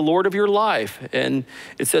life and be the Lord of your life. And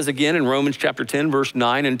it says again in Romans chapter 10, verse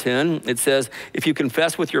 9 and 10, it says, if you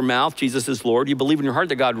confess with your mouth Jesus is Lord, you believe in your heart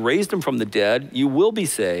that God raised him from the dead, you will be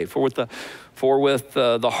saved. For with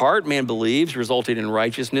the heart man believes, resulting in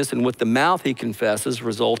righteousness, and with the mouth he confesses,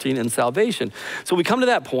 resulting in salvation. So we come to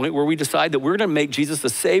that point where we decide that we're gonna make Jesus the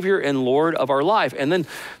Savior and Lord of our life. And then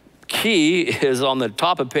key is on the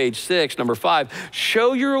top of page 6, number 5,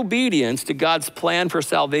 show your obedience to God's plan for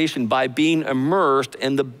salvation by being immersed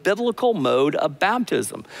in the biblical mode of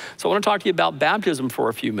baptism. So I want to talk to you about baptism for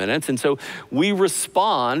a few minutes. And so we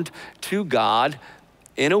respond to God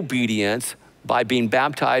in obedience by being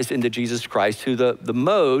baptized into Jesus Christ through the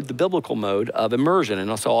biblical mode of immersion.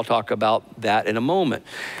 And so I'll talk about that in a moment.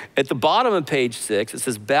 At the bottom of page 6, it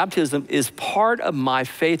says, baptism is part of my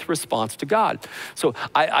faith response to God. So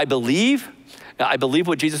I believe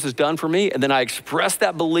what Jesus has done for me, and then I express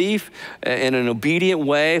that belief in an obedient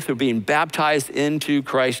way through being baptized into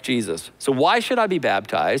Christ Jesus. So why should I be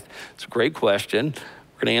baptized? It's a great question.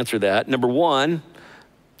 We're gonna answer that. Number 1,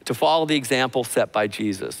 to follow the example set by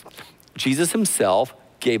Jesus. Jesus himself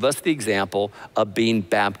gave us the example of being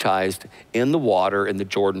baptized in the water in the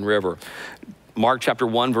Jordan River. Mark chapter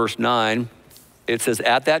 1, verse 9, it says,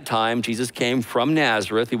 at that time, Jesus came from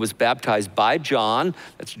Nazareth. He was baptized by John,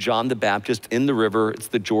 that's John the Baptist, in the river. It's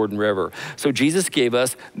the Jordan River. So Jesus gave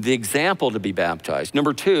us the example to be baptized.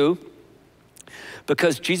 Number 2,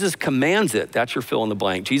 because Jesus commands it. That's your fill in the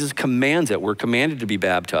blank. Jesus commands it. We're commanded to be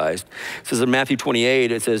baptized. It says in Matthew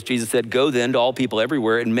 28, it says, Jesus said, go then to all people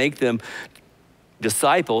everywhere and make them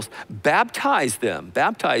disciples, baptize them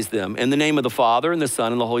in the name of the Father and the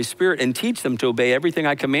Son and the Holy Spirit, and teach them to obey everything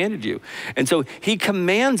I commanded you. And so he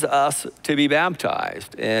commands us to be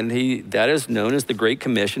baptized, and that is known as the Great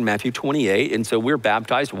Commission, Matthew 28. And so we're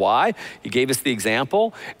baptized. Why? He gave us the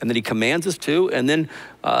example, and then he commands us to. And then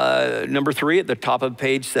number 3 at the top of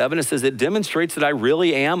page 7, it says, it demonstrates that I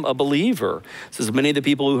really am a believer. It says many of the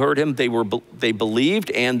people who heard him, they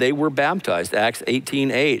believed and they were baptized, Acts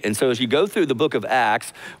 18:8. And so as you go through the book of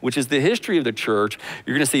Acts, which is the history of the church,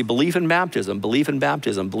 you're gonna see belief in baptism, belief in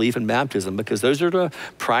baptism, belief in baptism, because those are the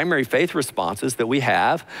primary faith responses that we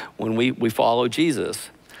have when we follow Jesus.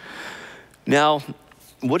 Now,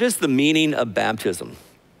 what is the meaning of baptism?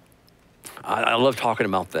 I love talking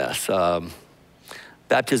about this.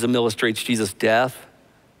 Baptism illustrates Jesus' death,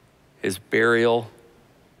 his burial,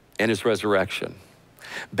 and his resurrection.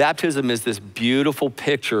 Baptism is this beautiful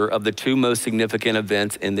picture of the 2 most significant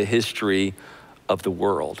events in the history of the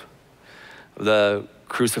world: the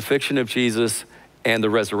crucifixion of Jesus and the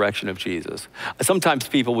resurrection of Jesus. Sometimes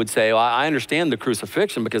people would say, well, I understand the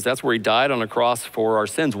crucifixion because that's where he died on a cross for our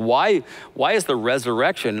sins. Why is the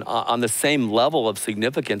resurrection on the same level of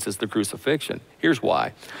significance as the crucifixion? Here's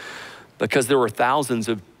why. Because there were thousands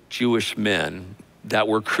of Jewish men that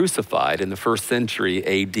were crucified in the 1st century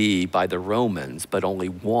AD by the Romans, but only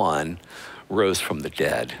one rose from the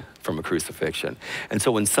dead from a crucifixion. And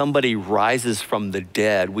so when somebody rises from the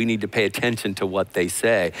dead, we need to pay attention to what they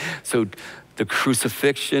say. So the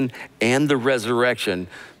crucifixion and the resurrection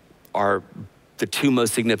are the 2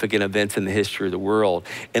 most significant events in the history of the world.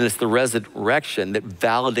 And it's the resurrection that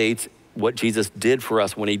validates what Jesus did for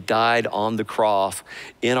us when he died on the cross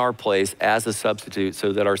in our place as a substitute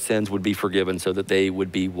so that our sins would be forgiven, so that they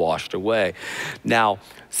would be washed away. Now,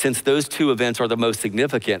 since those 2 events are the most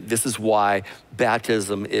significant, this is why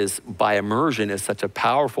baptism by immersion is such a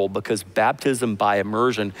powerful, because baptism by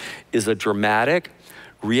immersion is a dramatic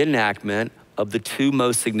reenactment of the 2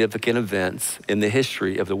 most significant events in the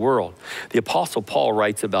history of the world. The Apostle Paul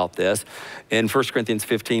writes about this in 1 Corinthians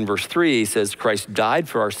 15, verse 3. He says, Christ died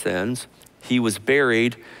for our sins, he was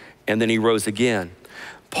buried, and then he rose again.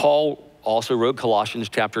 Paul also wrote Colossians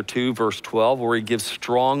chapter 2, verse 12, where he gives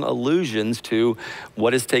strong allusions to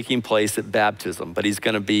what is taking place at baptism. But he's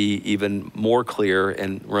gonna be even more clear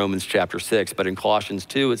in Romans chapter 6. But in Colossians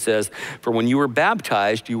 2, it says, for when you were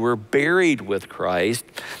baptized, you were buried with Christ,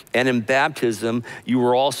 and in baptism, you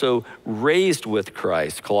were also raised with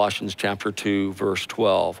Christ. Colossians chapter 2, verse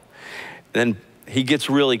 12. Then he gets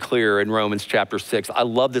really clear in Romans chapter 6. I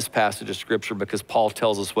love this passage of scripture because Paul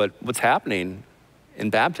tells us what's happening in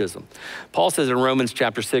baptism. Paul says in Romans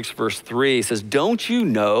chapter 6, verse 3, he says, don't you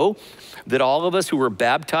know that all of us who were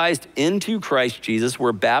baptized into Christ Jesus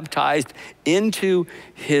were baptized into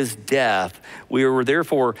his death? We were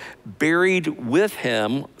therefore buried with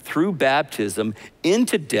him through baptism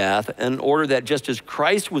into death, in order that just as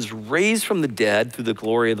Christ was raised from the dead through the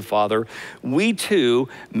glory of the Father, we too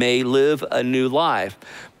may live a new life.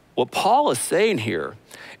 What Paul is saying here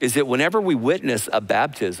is that whenever we witness a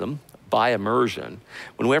baptism by immersion,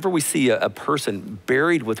 whenever we see a person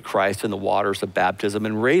buried with Christ in the waters of baptism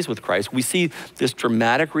and raised with Christ, we see this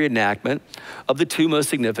dramatic reenactment of the two most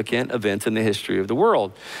significant events in the history of the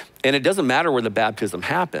world. And it doesn't matter where the baptism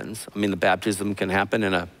happens. I mean, the baptism can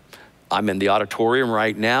happen I'm in the auditorium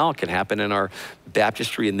right now. It can happen in our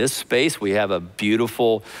baptistry in this space. We have a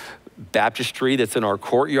beautiful baptistry that's in our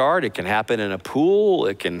courtyard. It can happen in a pool.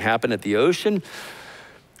 It can happen at the ocean.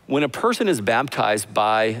 When a person is baptized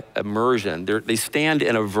by immersion, they stand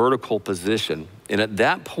in a vertical position. And at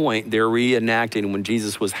that point, they're reenacting when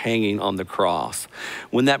Jesus was hanging on the cross.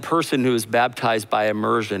 When that person who is baptized by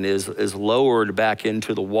immersion is lowered back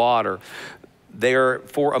into the water,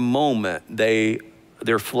 for a moment,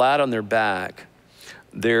 they're flat on their back,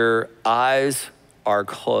 their eyes are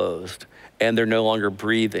closed, and they're no longer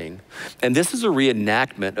breathing. And this is a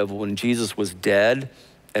reenactment of when Jesus was dead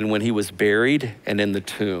and when he was buried and in the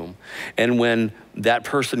tomb. And when that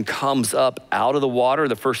person comes up out of the water,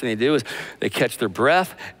 the first thing they do is they catch their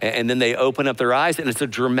breath and then they open up their eyes, and it's a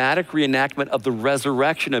dramatic reenactment of the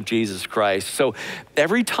resurrection of Jesus Christ. So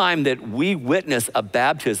every time that we witness a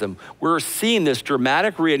baptism, we're seeing this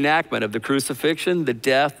dramatic reenactment of the crucifixion, the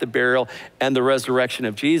death, the burial, and the resurrection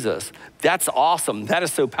of Jesus. That's awesome. That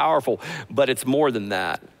is so powerful, but it's more than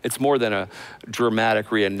that. It's more than a dramatic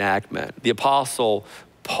reenactment. The Apostle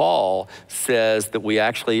Paul says that we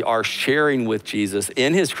actually are sharing with Jesus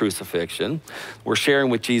in his crucifixion. We're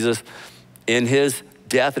sharing with Jesus in his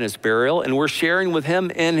death and his burial, and we're sharing with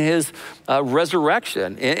him in his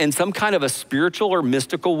resurrection in some kind of a spiritual or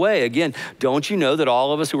mystical way. Again, don't you know that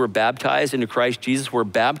all of us who were baptized into Christ Jesus were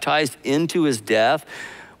baptized into his death?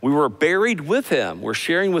 We were buried with him. We're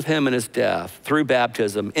sharing with him in his death through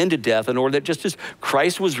baptism into death, in order that just as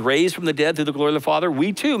Christ was raised from the dead through the glory of the Father,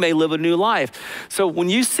 we too may live a new life. So when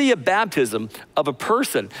you see a baptism of a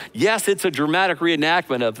person, yes, it's a dramatic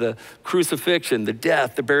reenactment of the crucifixion, the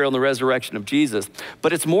death, the burial, and the resurrection of Jesus.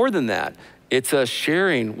 But it's more than that. It's a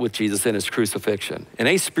sharing with Jesus in his crucifixion in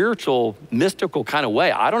a spiritual, mystical kind of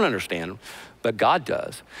way. I don't understand, but God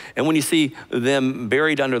does. And when you see them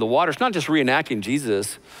buried under the water, it's not just reenacting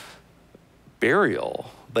Jesus'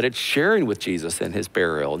 burial, but it's sharing with Jesus in his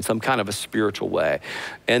burial in some kind of a spiritual way.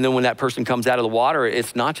 And then when that person comes out of the water,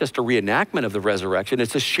 it's not just a reenactment of the resurrection,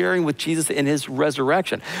 it's a sharing with Jesus in his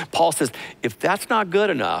resurrection. Paul says, if that's not good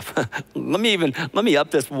enough, let me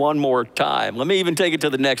up this one more time. Let me even take it to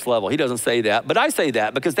the next level. He doesn't say that, but I say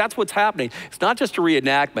that because that's what's happening. It's not just a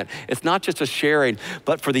reenactment. It's not just a sharing,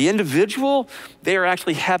 but for the individual, they are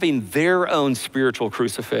actually having their own spiritual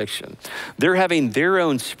crucifixion. They're having their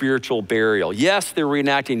own spiritual burial. Yes, they're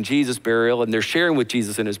reenacting Jesus' burial and they're sharing with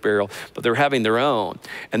Jesus in his burial, but they're having their own,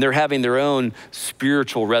 and they're having their own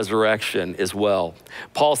spiritual resurrection as well.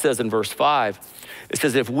 Paul says in verse 5, it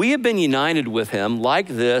says, if we have been united with him like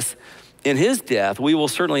this in his death, we will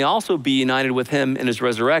certainly also be united with him in his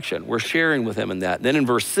resurrection. We're sharing with him in that. Then in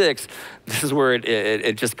verse 6, this is where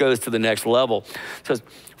it just goes to the next level. It says,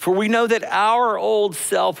 for we know that our old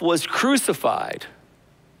self was crucified.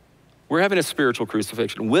 We're having a spiritual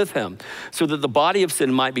crucifixion with him so that the body of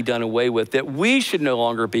sin might be done away with, that we should no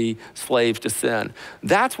longer be slaves to sin.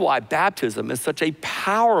 That's why baptism is such a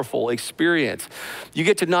powerful experience. You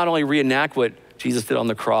get to not only reenact what Jesus did on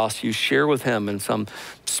the cross, you share with him in some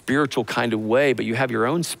spiritual kind of way, but you have your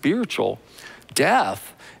own spiritual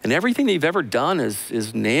death. And everything that you've ever done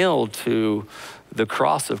is nailed to the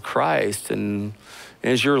cross of Christ. And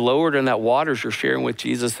as you're lowered in that water, as you're sharing with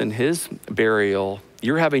Jesus in his burial,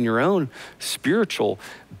 you're having your own spiritual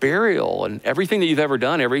burial, and everything that you've ever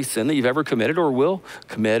done, every sin that you've ever committed or will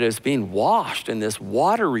commit is being washed in this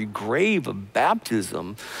watery grave of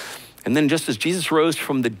baptism. And then just as Jesus rose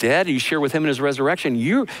from the dead, you share with him in his resurrection,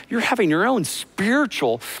 you're having your own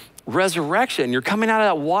spiritual resurrection. You're coming out of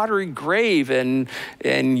that watery grave and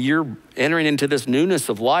you're entering into this newness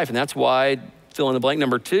of life. And that's why, fill in the blank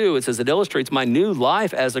number 2, it says it illustrates my new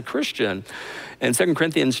life as a Christian. In 2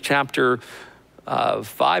 Corinthians chapter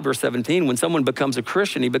 5 or 17, when someone becomes a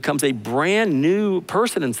Christian, he becomes a brand new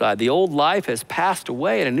person inside. The old life has passed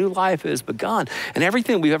away and a new life has begun. And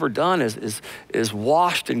everything we've ever done is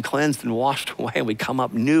washed and cleansed and washed away, and we come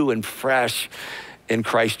up new and fresh in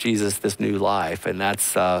Christ Jesus, this new life. And that's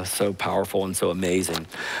so powerful and so amazing.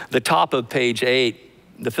 The top of page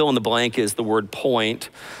 8, the fill in the blank is the word point.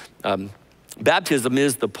 Baptism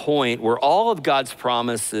is the point where all of God's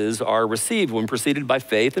promises are received when preceded by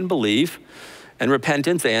faith and belief and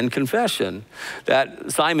repentance and confession.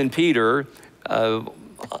 That Simon Peter,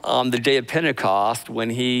 on the day of Pentecost,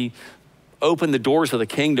 when he opened the doors of the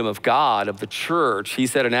kingdom of God, of the church, he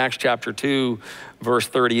said in Acts chapter 2, verse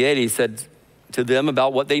 38, he said to them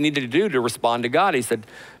about what they needed to do to respond to God.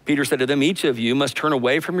 Peter said to them, each of you must turn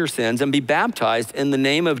away from your sins and be baptized in the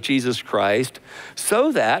name of Jesus Christ,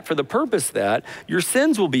 so that, for the purpose that, your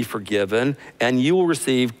sins will be forgiven and you will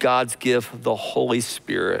receive God's gift, the Holy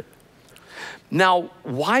Spirit. Now,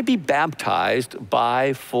 why be baptized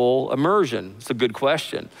by full immersion? It's a good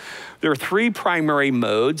question. There are 3 primary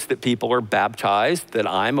modes that people are baptized that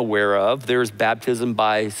I'm aware of. There's baptism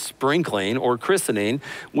by sprinkling or christening,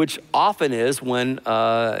 which often is when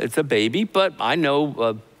it's a baby, but I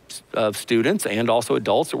know of students and also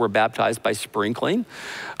adults that were baptized by sprinkling.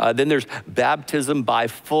 Then there's baptism by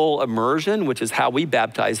full immersion, which is how we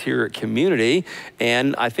baptize here at Community.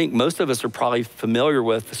 And I think most of us are probably familiar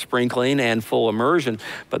with sprinkling and full immersion.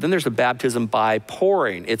 But then there's a baptism by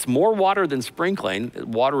pouring. It's more water than sprinkling.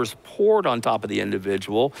 Water is poured on top of the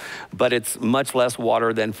individual, but it's much less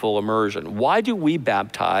water than full immersion. Why do we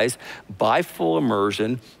baptize by full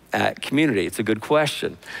immersion at Community? It's a good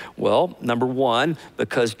question. Well, number 1,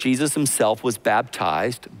 because Jesus himself was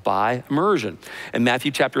baptized by immersion. In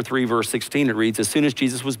Matthew chapter 3, verse 16, it reads, as soon as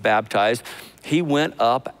Jesus was baptized, he went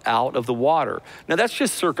up out of the water. Now that's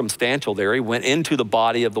just circumstantial there. He went into the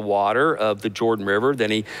body of the water of the Jordan River,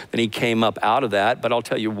 then he came up out of that. But I'll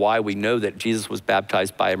tell you why we know that Jesus was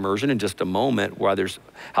baptized by immersion in just a moment,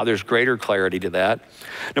 how there's greater clarity to that.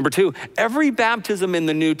 Number 2, every baptism in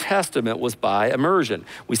the New Testament was by immersion.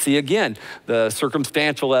 We see again the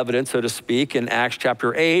circumstantial evidence, so to speak, in Acts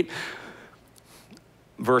chapter 8,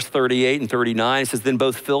 verse 38 and 39. It says, then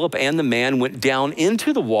both Philip and the man went down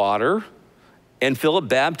into the water, and Philip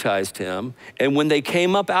baptized him. And when they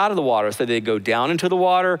came up out of the water, so they go down into the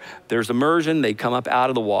water, there's immersion, they come up out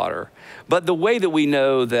of the water. But the way that we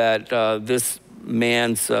know that this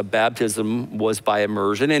man's baptism was by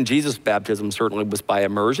immersion, and Jesus' baptism certainly was by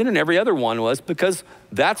immersion, and every other one was, because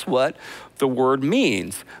that's what the word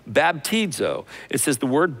means, baptizo. It says the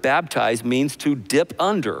word baptize means to dip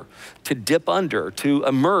under, to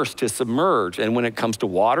immerse, to submerge. And when it comes to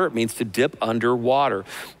water, it means to dip under water.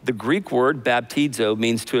 The Greek word baptizo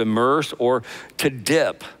means to immerse or to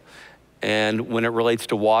dip. And when it relates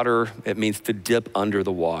to water, it means to dip under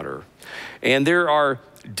the water. And there are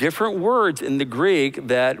different words in the Greek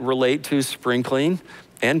that relate to sprinkling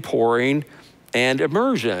and pouring and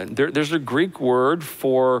immersion. There's a Greek word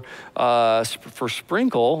for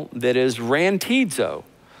sprinkle that is rantizo.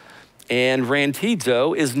 And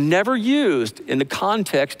rantizo is never used in the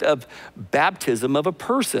context of baptism of a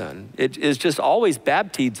person. It is just always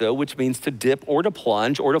baptizo, which means to dip or to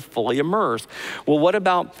plunge or to fully immerse. Well, what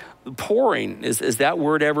about pouring? Is that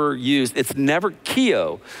word ever used? It's never,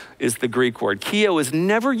 kio is the Greek word. Kio is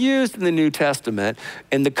never used in the New Testament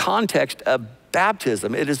in the context of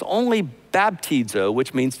baptism. It is only baptizo,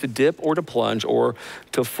 which means to dip or to plunge or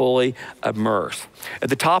to fully immerse. At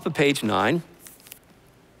the top of page 9,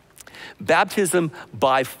 baptism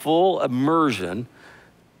by full immersion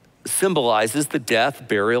symbolizes the death,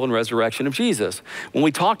 burial, and resurrection of Jesus. When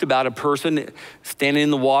we talked about a person standing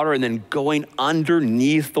in the water and then going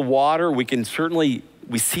underneath the water, we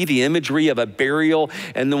see the imagery of a burial,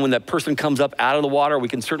 and then when that person comes up out of the water, we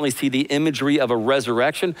can certainly see the imagery of a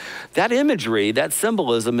resurrection. That imagery, that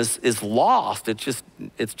symbolism is lost. It's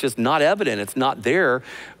just not evident. It's not there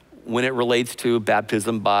when it relates to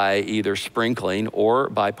baptism by either sprinkling or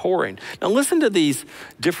by pouring. Now listen to these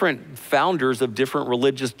different founders of different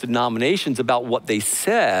religious denominations about what they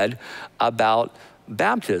said about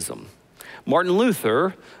baptism. Martin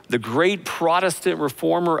Luther, the great Protestant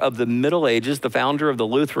reformer of the Middle Ages, the founder of the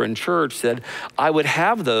Lutheran Church, said, I would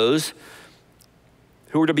have those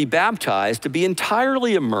who are to be baptized to be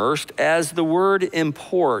entirely immersed as the word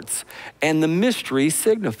imports and the mystery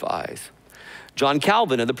signifies. John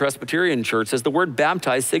Calvin of the Presbyterian Church says the word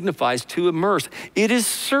baptize signifies to immerse. It is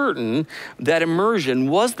certain that immersion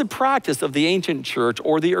was the practice of the ancient church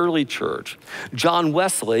or the early church. John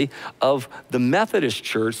Wesley of the Methodist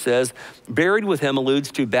Church says buried with him alludes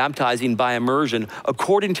to baptizing by immersion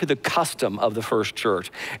according to the custom of the first church.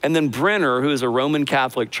 And then Brenner, who is a Roman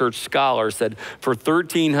Catholic Church scholar, said for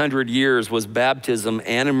 1,300 years was baptism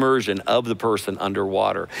and immersion of the person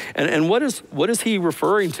underwater. And what is he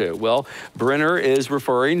referring to? Well, Brenner is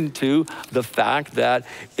referring to the fact that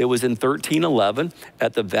it was in 1311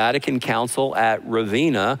 at the Vatican Council at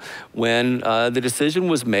Ravenna when the decision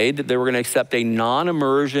was made that they were going to accept a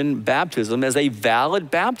non-immersion baptism as a valid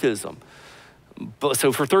baptism.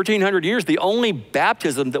 So for 1,300 years, the only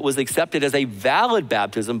baptism that was accepted as a valid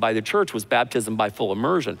baptism by the church was baptism by full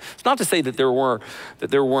immersion. It's not to say that there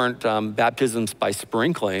weren't baptisms by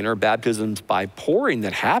sprinkling or baptisms by pouring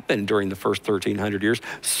that happened during the first 1,300 years.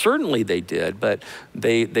 Certainly they did, but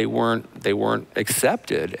they weren't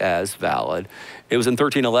accepted as valid. It was in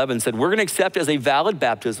 1311 said, we're gonna accept as a valid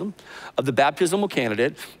baptism of the baptismal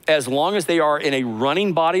candidate as long as they are in a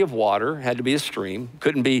running body of water, had to be a stream,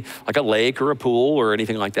 couldn't be like a lake or a pool or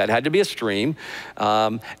anything like that, it had to be a stream.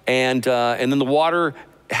 And then the water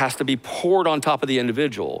has to be poured on top of the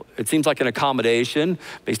individual. It seems like an accommodation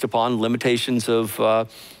based upon limitations of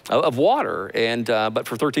water. But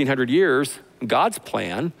for 1,300 years, God's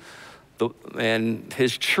plan, and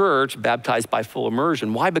his church baptized by full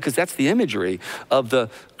immersion. Why? Because that's the imagery of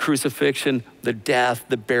the crucifixion, the death,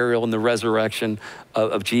 the burial, and the resurrection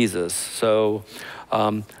of Jesus. So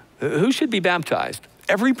who should be baptized?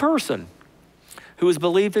 Every person who has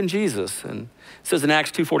believed in Jesus. And it says in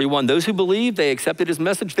Acts 2:41, those who believed, they accepted his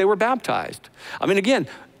message, they were baptized. I mean, again,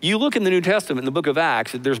 you look in the New Testament, in the book of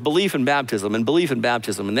Acts, there's belief in baptism,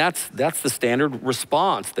 and that's the standard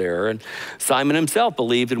response there. And Simon himself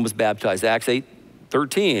believed and was baptized. Acts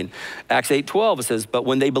 8:13. Acts 8:12, it says, but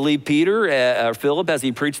when they believed Peter, Philip, as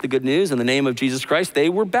he preached the good news in the name of Jesus Christ, they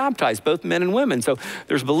were baptized, both men and women. So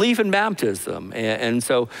there's belief in baptism. And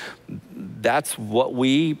so that's what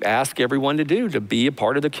we ask everyone to do, to be a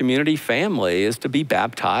part of the community family, is to be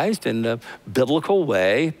baptized in the biblical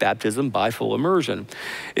way, baptism by full immersion.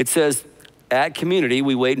 It says, at Community,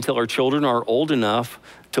 we wait until our children are old enough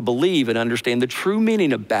to believe and understand the true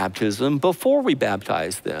meaning of baptism before we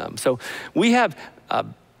baptize them. So we have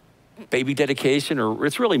baby dedication, or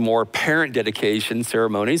it's really more parent dedication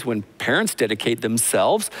ceremonies when parents dedicate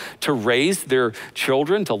themselves to raise their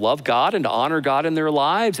children to love God and to honor God in their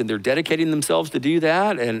lives, and they're dedicating themselves to do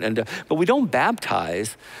that. But we don't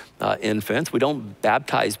baptize infants. We don't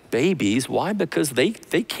baptize babies. Why? Because they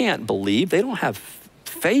can't believe. They don't have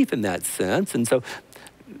faith in that sense. And so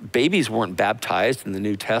babies weren't baptized in the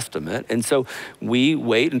New Testament. And so we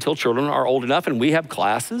wait until children are old enough, and we have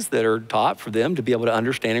classes that are taught for them to be able to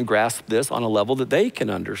understand and grasp this on a level that they can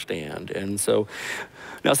understand. And so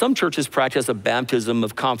now some churches practice a baptism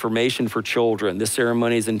of confirmation for children. This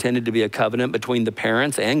ceremony is intended to be a covenant between the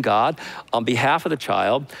parents and God. On behalf of the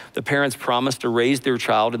child, the parents promise to raise their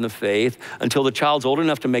child in the faith until the child's old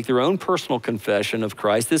enough to make their own personal confession of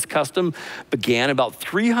Christ. This custom began about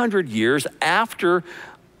 300 years after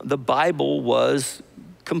the Bible was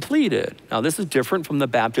completed. Now, this is different from the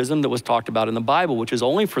baptism that was talked about in the Bible, which is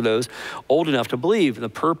only for those old enough to believe. The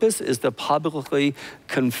purpose is to publicly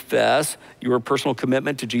confess your personal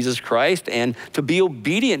commitment to Jesus Christ and to be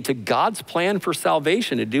obedient to God's plan for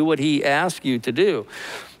salvation, to do what he asks you to do.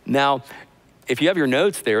 Now, if you have your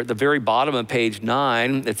notes there, at the very bottom of page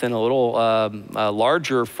 9, it's in a little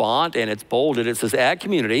larger font and it's bolded. It says, at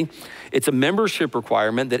Community, it's a membership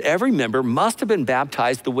requirement that every member must have been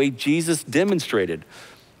baptized the way Jesus demonstrated,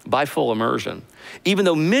 by full immersion, even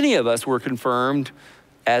though many of us were confirmed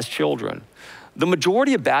as children. The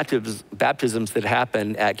majority of baptisms that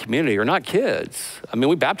happen at Community are not kids. I mean,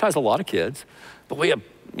 we baptize a lot of kids, but we have,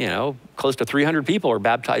 close to 300 people are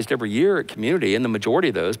baptized every year at Community, and the majority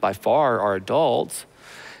of those by far are adults.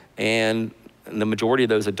 And the majority of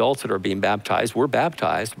those adults that are being baptized were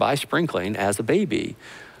baptized by sprinkling as a baby.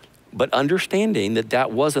 But understanding that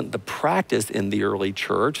that wasn't the practice in the early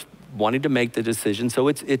church, wanting to make the decision, so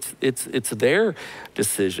it's their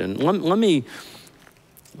decision. Let me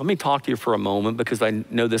talk to you for a moment, because I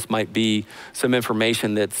know this might be some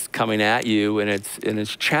information that's coming at you, and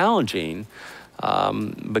it's challenging.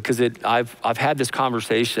 Because I've had this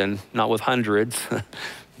conversation, not with hundreds,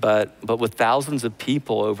 but with thousands of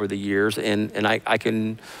people over the years, and I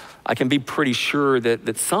can be pretty sure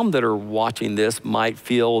that some that are watching this might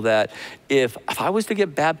feel that if I was to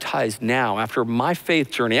get baptized now, after my faith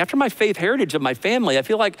journey, after my faith heritage of my family, I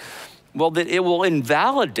feel like well, that it will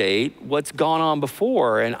invalidate what's gone on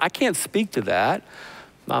before. And I can't speak to that.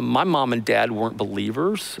 My mom and dad weren't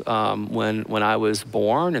believers when I was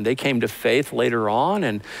born, and they came to faith later on.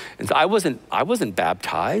 And so I wasn't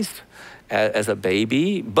baptized as a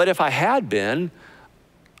baby, but if I had been,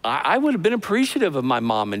 I would have been appreciative of my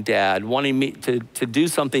mom and dad wanting me to do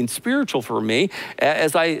something spiritual for me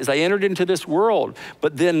as I entered into this world.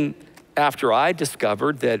 But then after I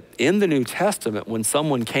discovered that in the New Testament, when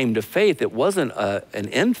someone came to faith, it wasn't an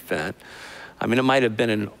infant. I mean, it might have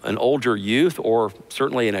been an older youth or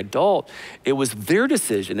certainly an adult. It was their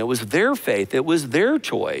decision. It was their faith. It was their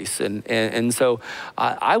choice. And so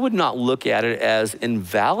I would not look at it as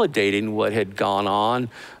invalidating what had gone on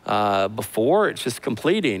before. It's just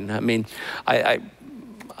completing. I mean,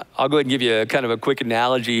 I'll go ahead and give you kind of a quick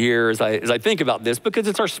analogy here as I think about this, because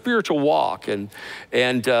it's our spiritual walk. And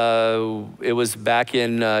it was back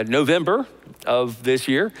in November of this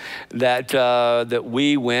year that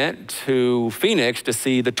we went to Phoenix to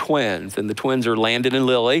see the twins. And the twins are Landon and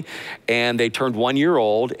Lily, and they turned 1 year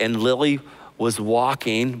old, and Lily was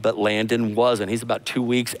walking, but Landon wasn't. He's about 2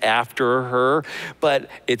 weeks after her. But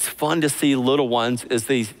it's fun to see little ones as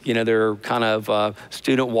these, they're kind of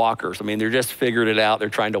student walkers. I mean, they're just figured it out. They're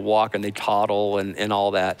trying to walk and they toddle and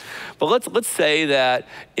all that. But let's say that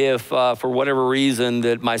if for whatever reason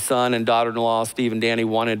that my son and daughter-in-law, Steve and Danny,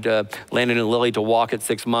 wanted Landon and Lily to walk at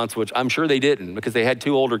 6 months, which I'm sure they didn't because they had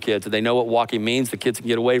 2 older kids and they know what walking means. The kids can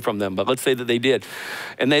get away from them. But let's say that they did.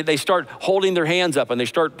 And they start holding their hands up and they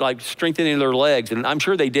start like strengthening their legs, and I'm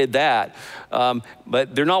sure they did that,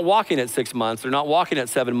 but they're not walking at 6 months. They're not walking at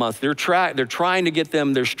 7 months. They're trying to get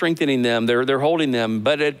them. They're strengthening them. They're holding them.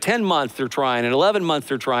 But at 10 months they're trying. At 11 months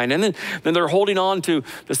they're trying, and then they're holding on to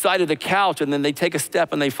the side of the couch, and then they take a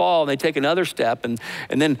step and they fall, and they take another step, and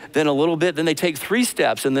then a little bit. Then they take 3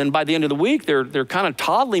 steps, and then by the end of the week they're kind of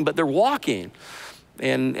toddling, but they're walking,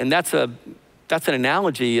 and that's an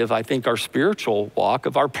analogy of, I think, our spiritual walk,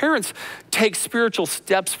 of our parents take spiritual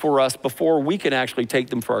steps for us before we can actually take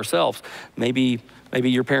them for ourselves. Maybe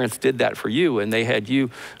your parents did that for you and they had you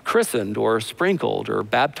christened or sprinkled or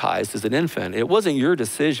baptized as an infant. It wasn't your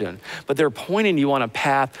decision, but they're pointing you on a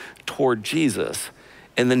path toward Jesus.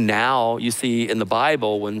 And then now you see in the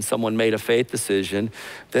Bible when someone made a faith decision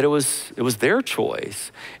that it was their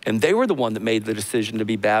choice. And they were the one that made the decision to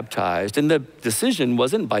be baptized. And the decision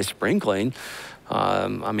wasn't by sprinkling.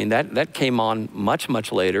 I mean, that came on much,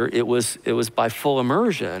 much later. It was by full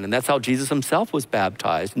immersion. And that's how Jesus himself was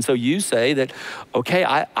baptized. And so you say that, okay,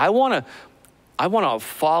 I want to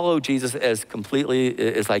follow Jesus as completely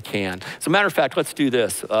as I can. As a matter of fact, let's do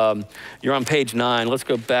this. You're on page 9. Let's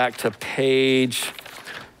go back to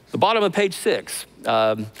the bottom of page 6.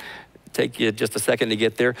 Take you just a second to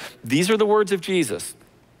get there. These are the words of Jesus.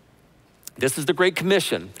 This is the Great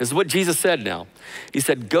Commission. This is what Jesus said now. He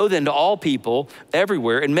said, go then to all people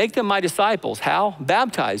everywhere and make them my disciples. How?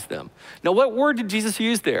 Baptize them. Now, what word did Jesus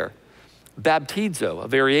use there? Baptizo, a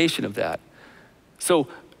variation of that. So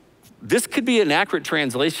this could be an accurate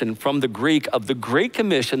translation from the Greek of the Great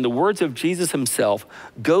Commission, the words of Jesus himself.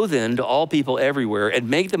 Go then to all people everywhere and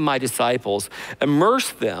make them my disciples. Immerse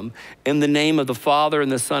them in the name of the Father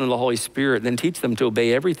and the Son and the Holy Spirit, and then teach them to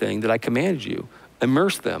obey everything that I commanded you.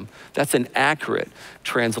 Immerse them. That's an accurate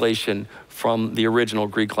translation from the original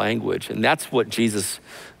Greek language. And that's what Jesus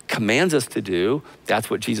commands us to do. That's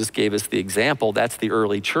what Jesus gave us the example. That's the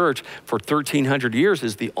early church for 1,300 years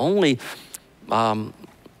is the only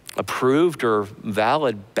approved or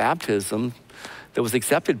valid baptism that was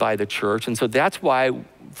accepted by the church. And so that's why,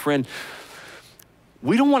 friend,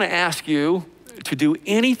 we don't want to ask you to do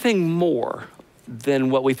anything more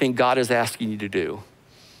than what we think God is asking you to do.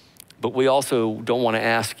 But we also don't want to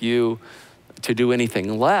ask you to do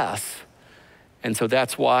anything less. And so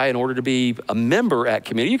that's why, in order to be a member at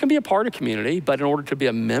Community, you can be a part of Community, but in order to be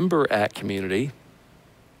a member at Community,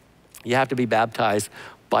 you have to be baptized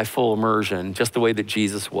by full immersion, just the way that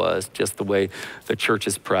Jesus was, just the way the church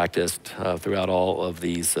has practiced throughout all of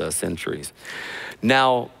these centuries.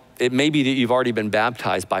 Now, it may be that you've already been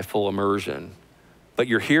baptized by full immersion, but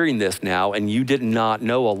you're hearing this now and you did not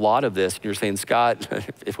know a lot of this. And you're saying, Scott,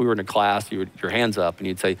 if we were in a class, your hand's up and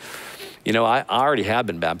you'd say, I already have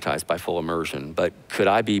been baptized by full immersion, but could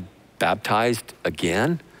I be baptized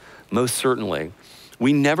again? Most certainly.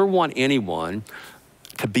 We never want anyone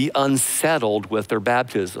to be unsettled with their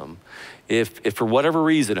baptism. if for whatever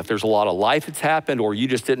reason, if there's a lot of life that's happened or you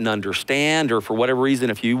just didn't understand, or for whatever reason,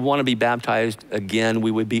 if you want to be baptized again,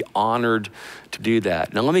 we would be honored to do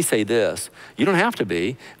that. Now let me say this, you don't have to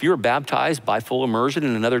be. If you were baptized by full immersion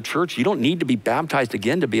in another church, you don't need to be baptized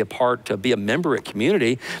again to be a member at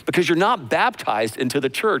Community, because you're not baptized into the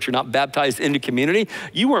church. You're not baptized into Community.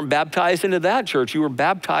 You weren't baptized into that church. You were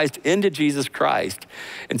baptized into Jesus Christ.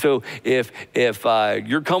 And so if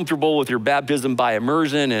you're comfortable with your baptism by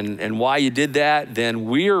immersion and why you did that, then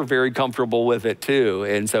we're very comfortable with it too.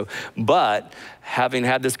 And so, but having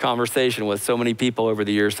had this conversation with so many people over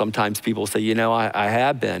the years, sometimes people say, you know, I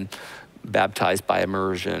have been baptized by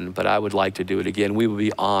immersion, but I would like to do it again. We would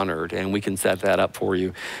be honored, and we can set that up for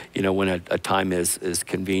you, you know, when a time is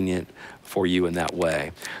convenient for you in that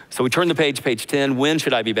way. So we turn the page 10. When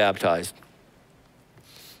should I be baptized?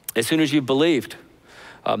 As soon as you've believed.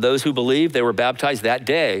 Those who believed, they were baptized that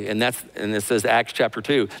day, and it says Acts chapter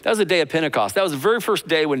 2. That was the day of Pentecost. That was the very first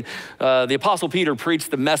day when the Apostle Peter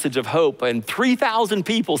preached the message of hope, and 3,000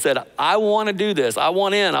 people said, I want to do this. I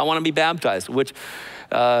want to be baptized, which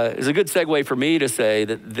is a good segue for me to say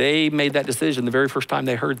that they made that decision the very first time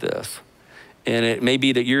they heard this. And it may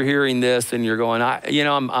be that you're hearing this and you're going,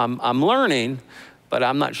 I'm learning, but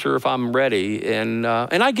I'm not sure if I'm ready. And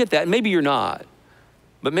I get that. Maybe you're not,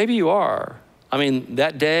 but maybe you are. I mean,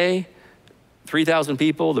 that day, 3,000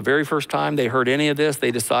 people, the very first time they heard any of this, they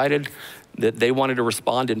decided that they wanted to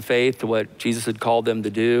respond in faith to what Jesus had called them to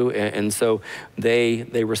do. And so they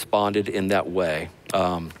responded in that way.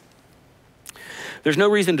 There's no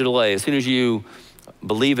reason to delay. As soon as you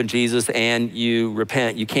believe in Jesus and you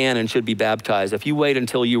repent, you can and should be baptized. If you wait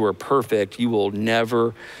until you are perfect, you will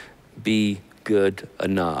never be good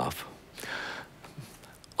enough.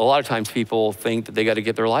 A lot of times people think that they got to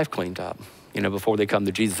get their life cleaned up, you know, before they come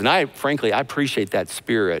to Jesus. And frankly, I appreciate that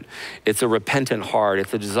spirit. It's a repentant heart.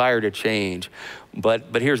 It's a desire to change. But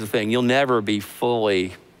here's the thing, you'll never be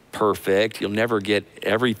fully perfect. You'll never get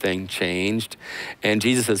everything changed. And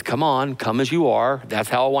Jesus says, come on, come as you are. That's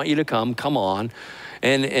how I want you to come on.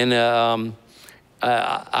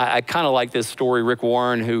 I kind of like this story. Rick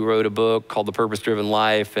Warren, who wrote a book called The Purpose-Driven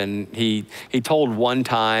Life, and he told one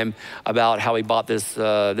time about how he bought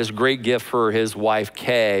this great gift for his wife,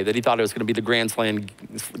 Kay, that he thought it was going to be the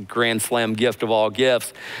grand slam gift of all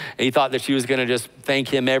gifts. And he thought that she was going to just thank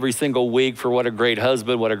him every single week for what a great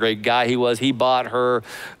husband, what a great guy he was. He bought her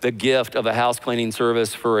the gift of a house cleaning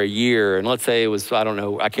service for a year. And let's say it was, I don't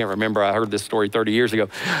know, I can't remember. I heard this story 30 years ago.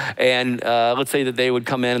 And let's say that they would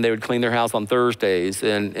come in and they would clean their house on Thursdays.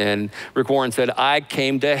 And Rick Warren said, I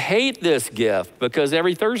came to hate this gift because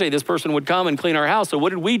every Thursday this person would come and clean our house. So what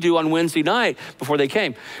did we do on Wednesday night before they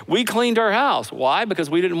came? We cleaned our house. Why?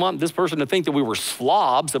 Because we didn't want this person to think that we were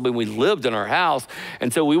slobs. I mean, we lived in our house.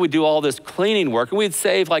 And so we would do all this cleaning work, and we'd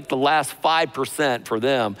save like the last 5% for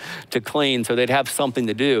them to clean so they'd have something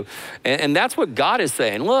to do. And that's what God is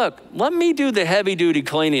saying. Look, let me do the heavy duty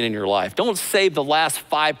cleaning in your life. Don't save the last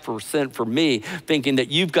 5% for me, thinking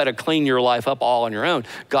that you've got to clean your life up all on your own.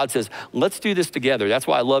 God says, let's do this together. That's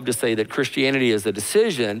why I love to say that Christianity is a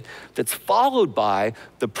decision that's followed by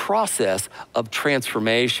the process of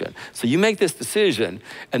transformation. So you make this decision,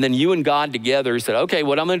 and then you and God together said, okay,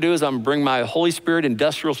 what I'm going to do is I'm going to bring my Holy Spirit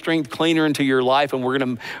industrial strength cleaner into your life,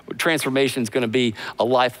 and transformation is going to be a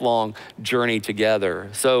lifelong journey together.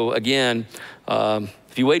 So again,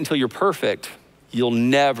 if you wait until you're perfect, you'll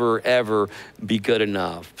never, ever be good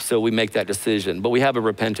enough. So we make that decision, but we have a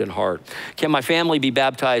repentant heart. Can my family be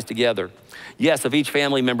baptized together? Yes, if each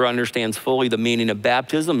family member understands fully the meaning of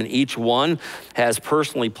baptism and each one has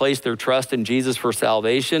personally placed their trust in Jesus for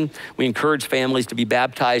salvation, we encourage families to be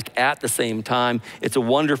baptized at the same time. It's a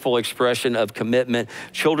wonderful expression of commitment.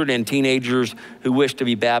 Children and teenagers who wish to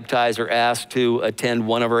be baptized are asked to attend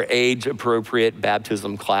one of our age-appropriate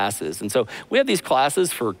baptism classes. And so we have these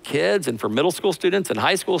classes for kids and for middle school students and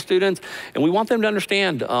high school students, and we want them to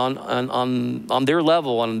understand on their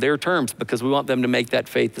level, on their terms, because we want them to make that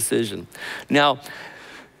faith decision. Now, it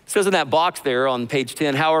says in that box there on page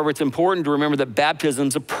 10, however, it's important to remember that baptism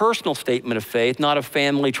is a personal statement of faith, not a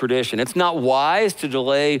family tradition. It's not wise to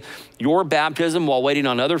delay your baptism while waiting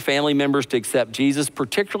on other family members to accept Jesus,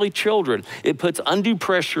 particularly children. It puts undue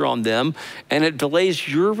pressure on them, and it delays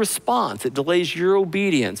your response. It delays your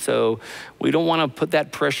obedience. So we don't want to put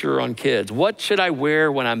that pressure on kids. What should I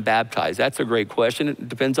wear when I'm baptized? That's a great question. It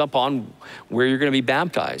depends upon where you're going to be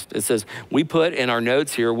baptized. It says, we put in our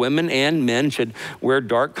notes here, women and men should wear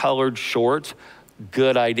dark colored shorts.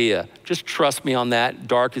 Good idea. Just trust me on that.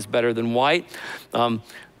 Dark is better than white.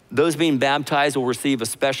 Those being baptized will receive a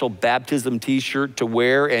special baptism t-shirt to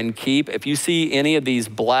wear and keep. If you see any of these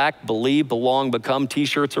black Believe, Belong, Become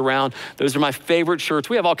t-shirts around, those are my favorite shirts.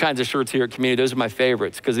 We have all kinds of shirts here at Community. Those are my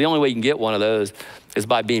favorites because the only way you can get one of those is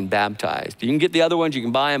by being baptized. You can get the other ones, you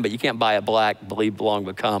can buy them, but you can't buy a black Believe, Belong,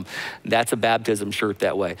 Become. That's a baptism shirt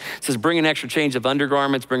that way. It says bring an extra change of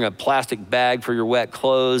undergarments, bring a plastic bag for your wet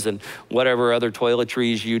clothes and whatever other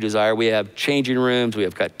toiletries you desire. We have changing rooms, we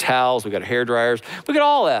have got towels, we got hair dryers, we got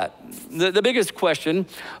all that. The biggest question,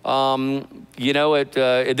 you know, at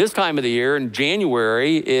this time of the year in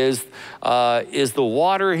January is the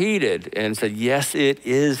water heated? And said, yes, it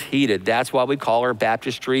is heated. That's why we call our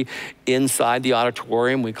baptistry inside the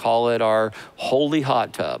auditorium. We call it our holy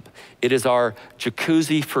hot tub. It is our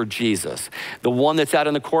jacuzzi for Jesus. The one that's out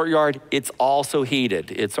in the courtyard, it's also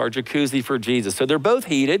heated. It's our jacuzzi for Jesus. So they're both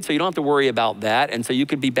heated, so you don't have to worry about that. And so you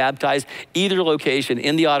could be baptized either location,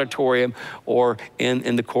 in the auditorium or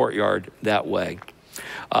in the courtyard that way.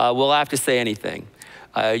 We'll have to say anything.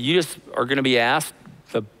 You just are gonna be asked,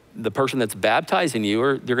 the person that's baptizing you,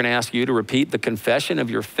 or they're gonna ask you to repeat the confession of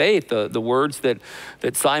your faith, the words that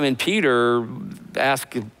Simon Peter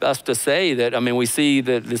asked us to say. That, I mean, we see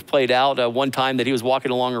that this played out one time that he was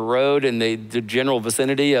walking along a road in the general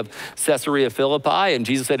vicinity of Caesarea Philippi, and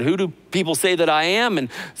Jesus said, who do people say that I am? And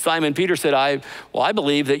Simon Peter said, I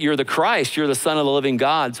believe that you're the Christ, you're the Son of the living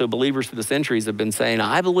God. So believers through the centuries have been saying,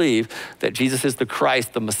 I believe that Jesus is the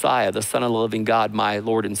Christ, the Messiah, the Son of the living God, my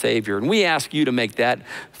Lord and Savior. And we ask you to make that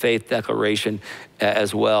faith declaration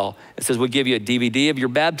as well. It says, we'll give you a DVD of your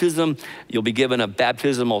baptism. You'll be given a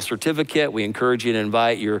baptismal certificate. We encourage you to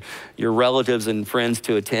invite your relatives and friends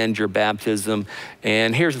to attend your baptism.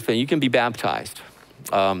 And here's the thing, you can be baptized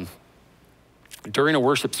during a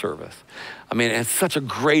worship service. I mean, it's such a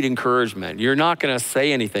great encouragement. You're not gonna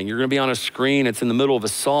say anything. You're gonna be on a screen, it's in the middle of a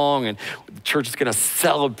song, and the church is gonna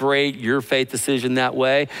celebrate your faith decision that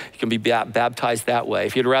way. You can be baptized that way.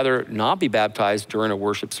 If you'd rather not be baptized during a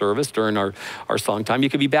worship service, during our song time, you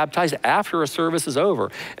could be baptized after a service is over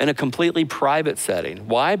in a completely private setting.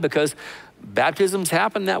 Why? Because baptisms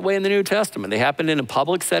happen that way in the New Testament. They happen in a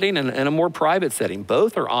public setting and in a more private setting.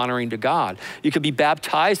 Both are honoring to God. You could be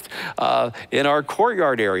baptized in our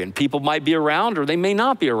courtyard area, and people might be around or they may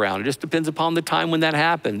not be around. It just depends upon the time when that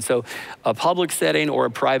happens. So a public setting or a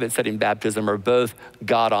private setting baptism are both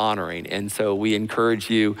God honoring. And so we encourage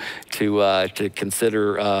you to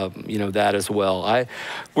consider you know, that as well.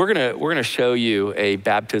 We're gonna show you a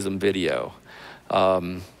baptism video.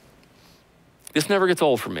 This never gets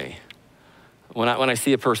old for me. When I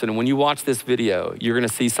see a person, and when you watch this video, you're gonna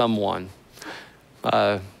see someone,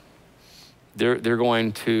 they're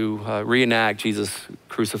going to reenact Jesus'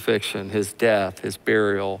 crucifixion, his death, his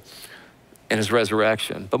burial, and his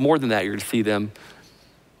resurrection. But more than that, you're gonna see them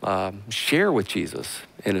share with Jesus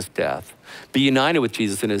in his death, be united with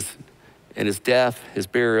Jesus in his death, his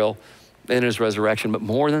burial, and his resurrection. But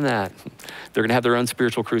more than that, they're gonna have their own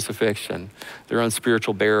spiritual crucifixion, their own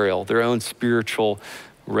spiritual burial, their own spiritual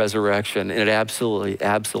resurrection. And it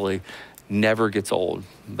absolutely never gets old,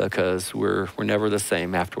 because we're never the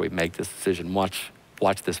same after we make this decision. Watch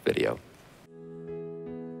this video.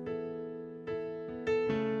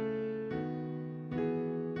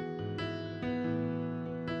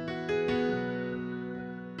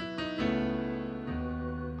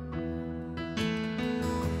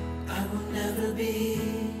 I will never be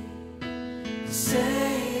the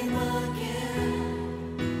same again.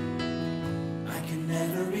 I can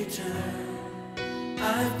never return.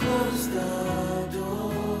 I've closed the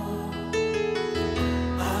door.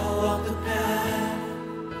 I'll walk the path,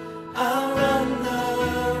 I'll run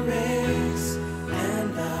the race,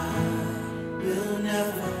 and I will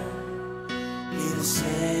never be the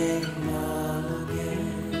same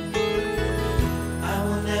again. I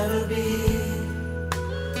will never be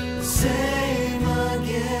the same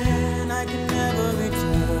again. I can never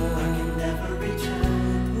return. I can never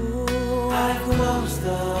return. Ooh, I've closed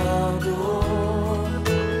the door.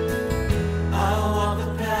 I'll walk the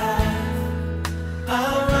path,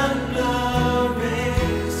 I'll run the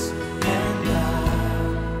race, and I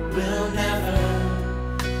will never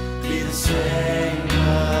be the same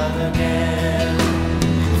again.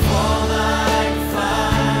 Fall like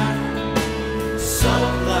fire,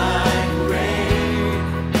 soak like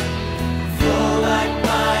rain, flow like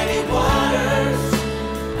mighty waters,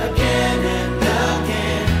 again and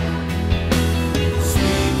again.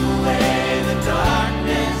 Sweep away the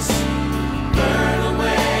darkness, burn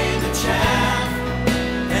away the chaff,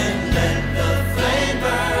 and let the flame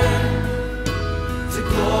burn to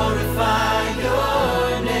glorify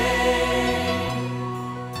your name.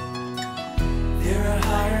 There are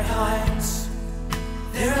higher heights,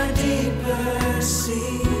 there are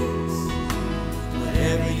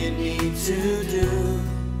you need to do.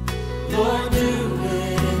 Lord, do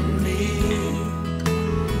it in me. The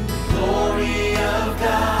glory of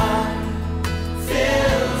God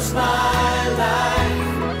fills my life,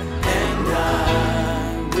 and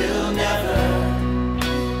I will never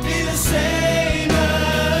be the same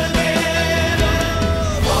again.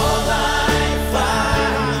 Fall like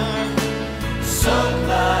fire, soak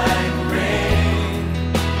like rain,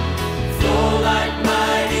 flow like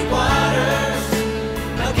mighty waters,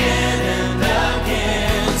 again and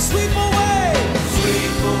again. Sweep away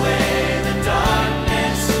the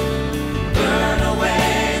darkness, burn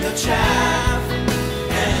away the chaff,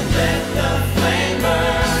 and let the flame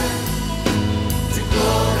burn to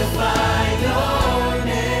glorify your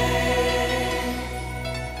name.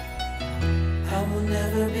 I will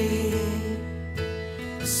never be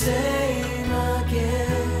the same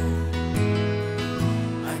again.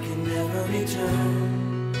 I can never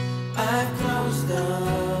return. I've closed the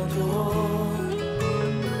door.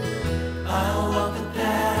 I'll walk the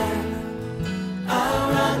path, I'll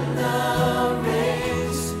run the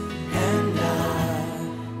race, and I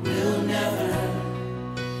will never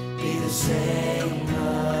be the same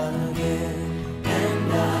again.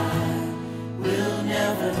 And I will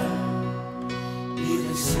never be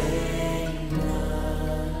the same again.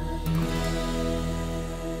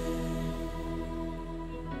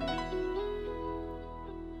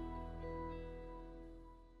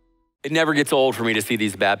 It never gets old for me to see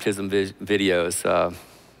these baptism videos.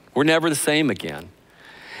 We're never the same again.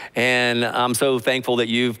 And I'm so thankful that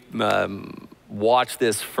you've watched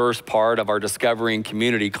this first part of our Discovering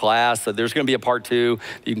Community class. So there's gonna be a part 2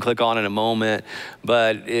 that you can click on in a moment.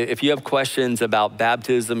 But if you have questions about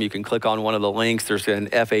baptism, you can click on one of the links. There's an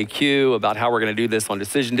FAQ about how we're gonna do this on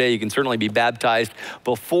Decision Day. You can certainly be baptized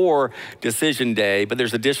before Decision Day, but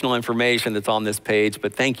there's additional information that's on this page.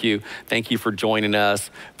 But thank you for joining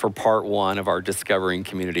us for part 1 of our Discovering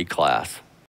Community class.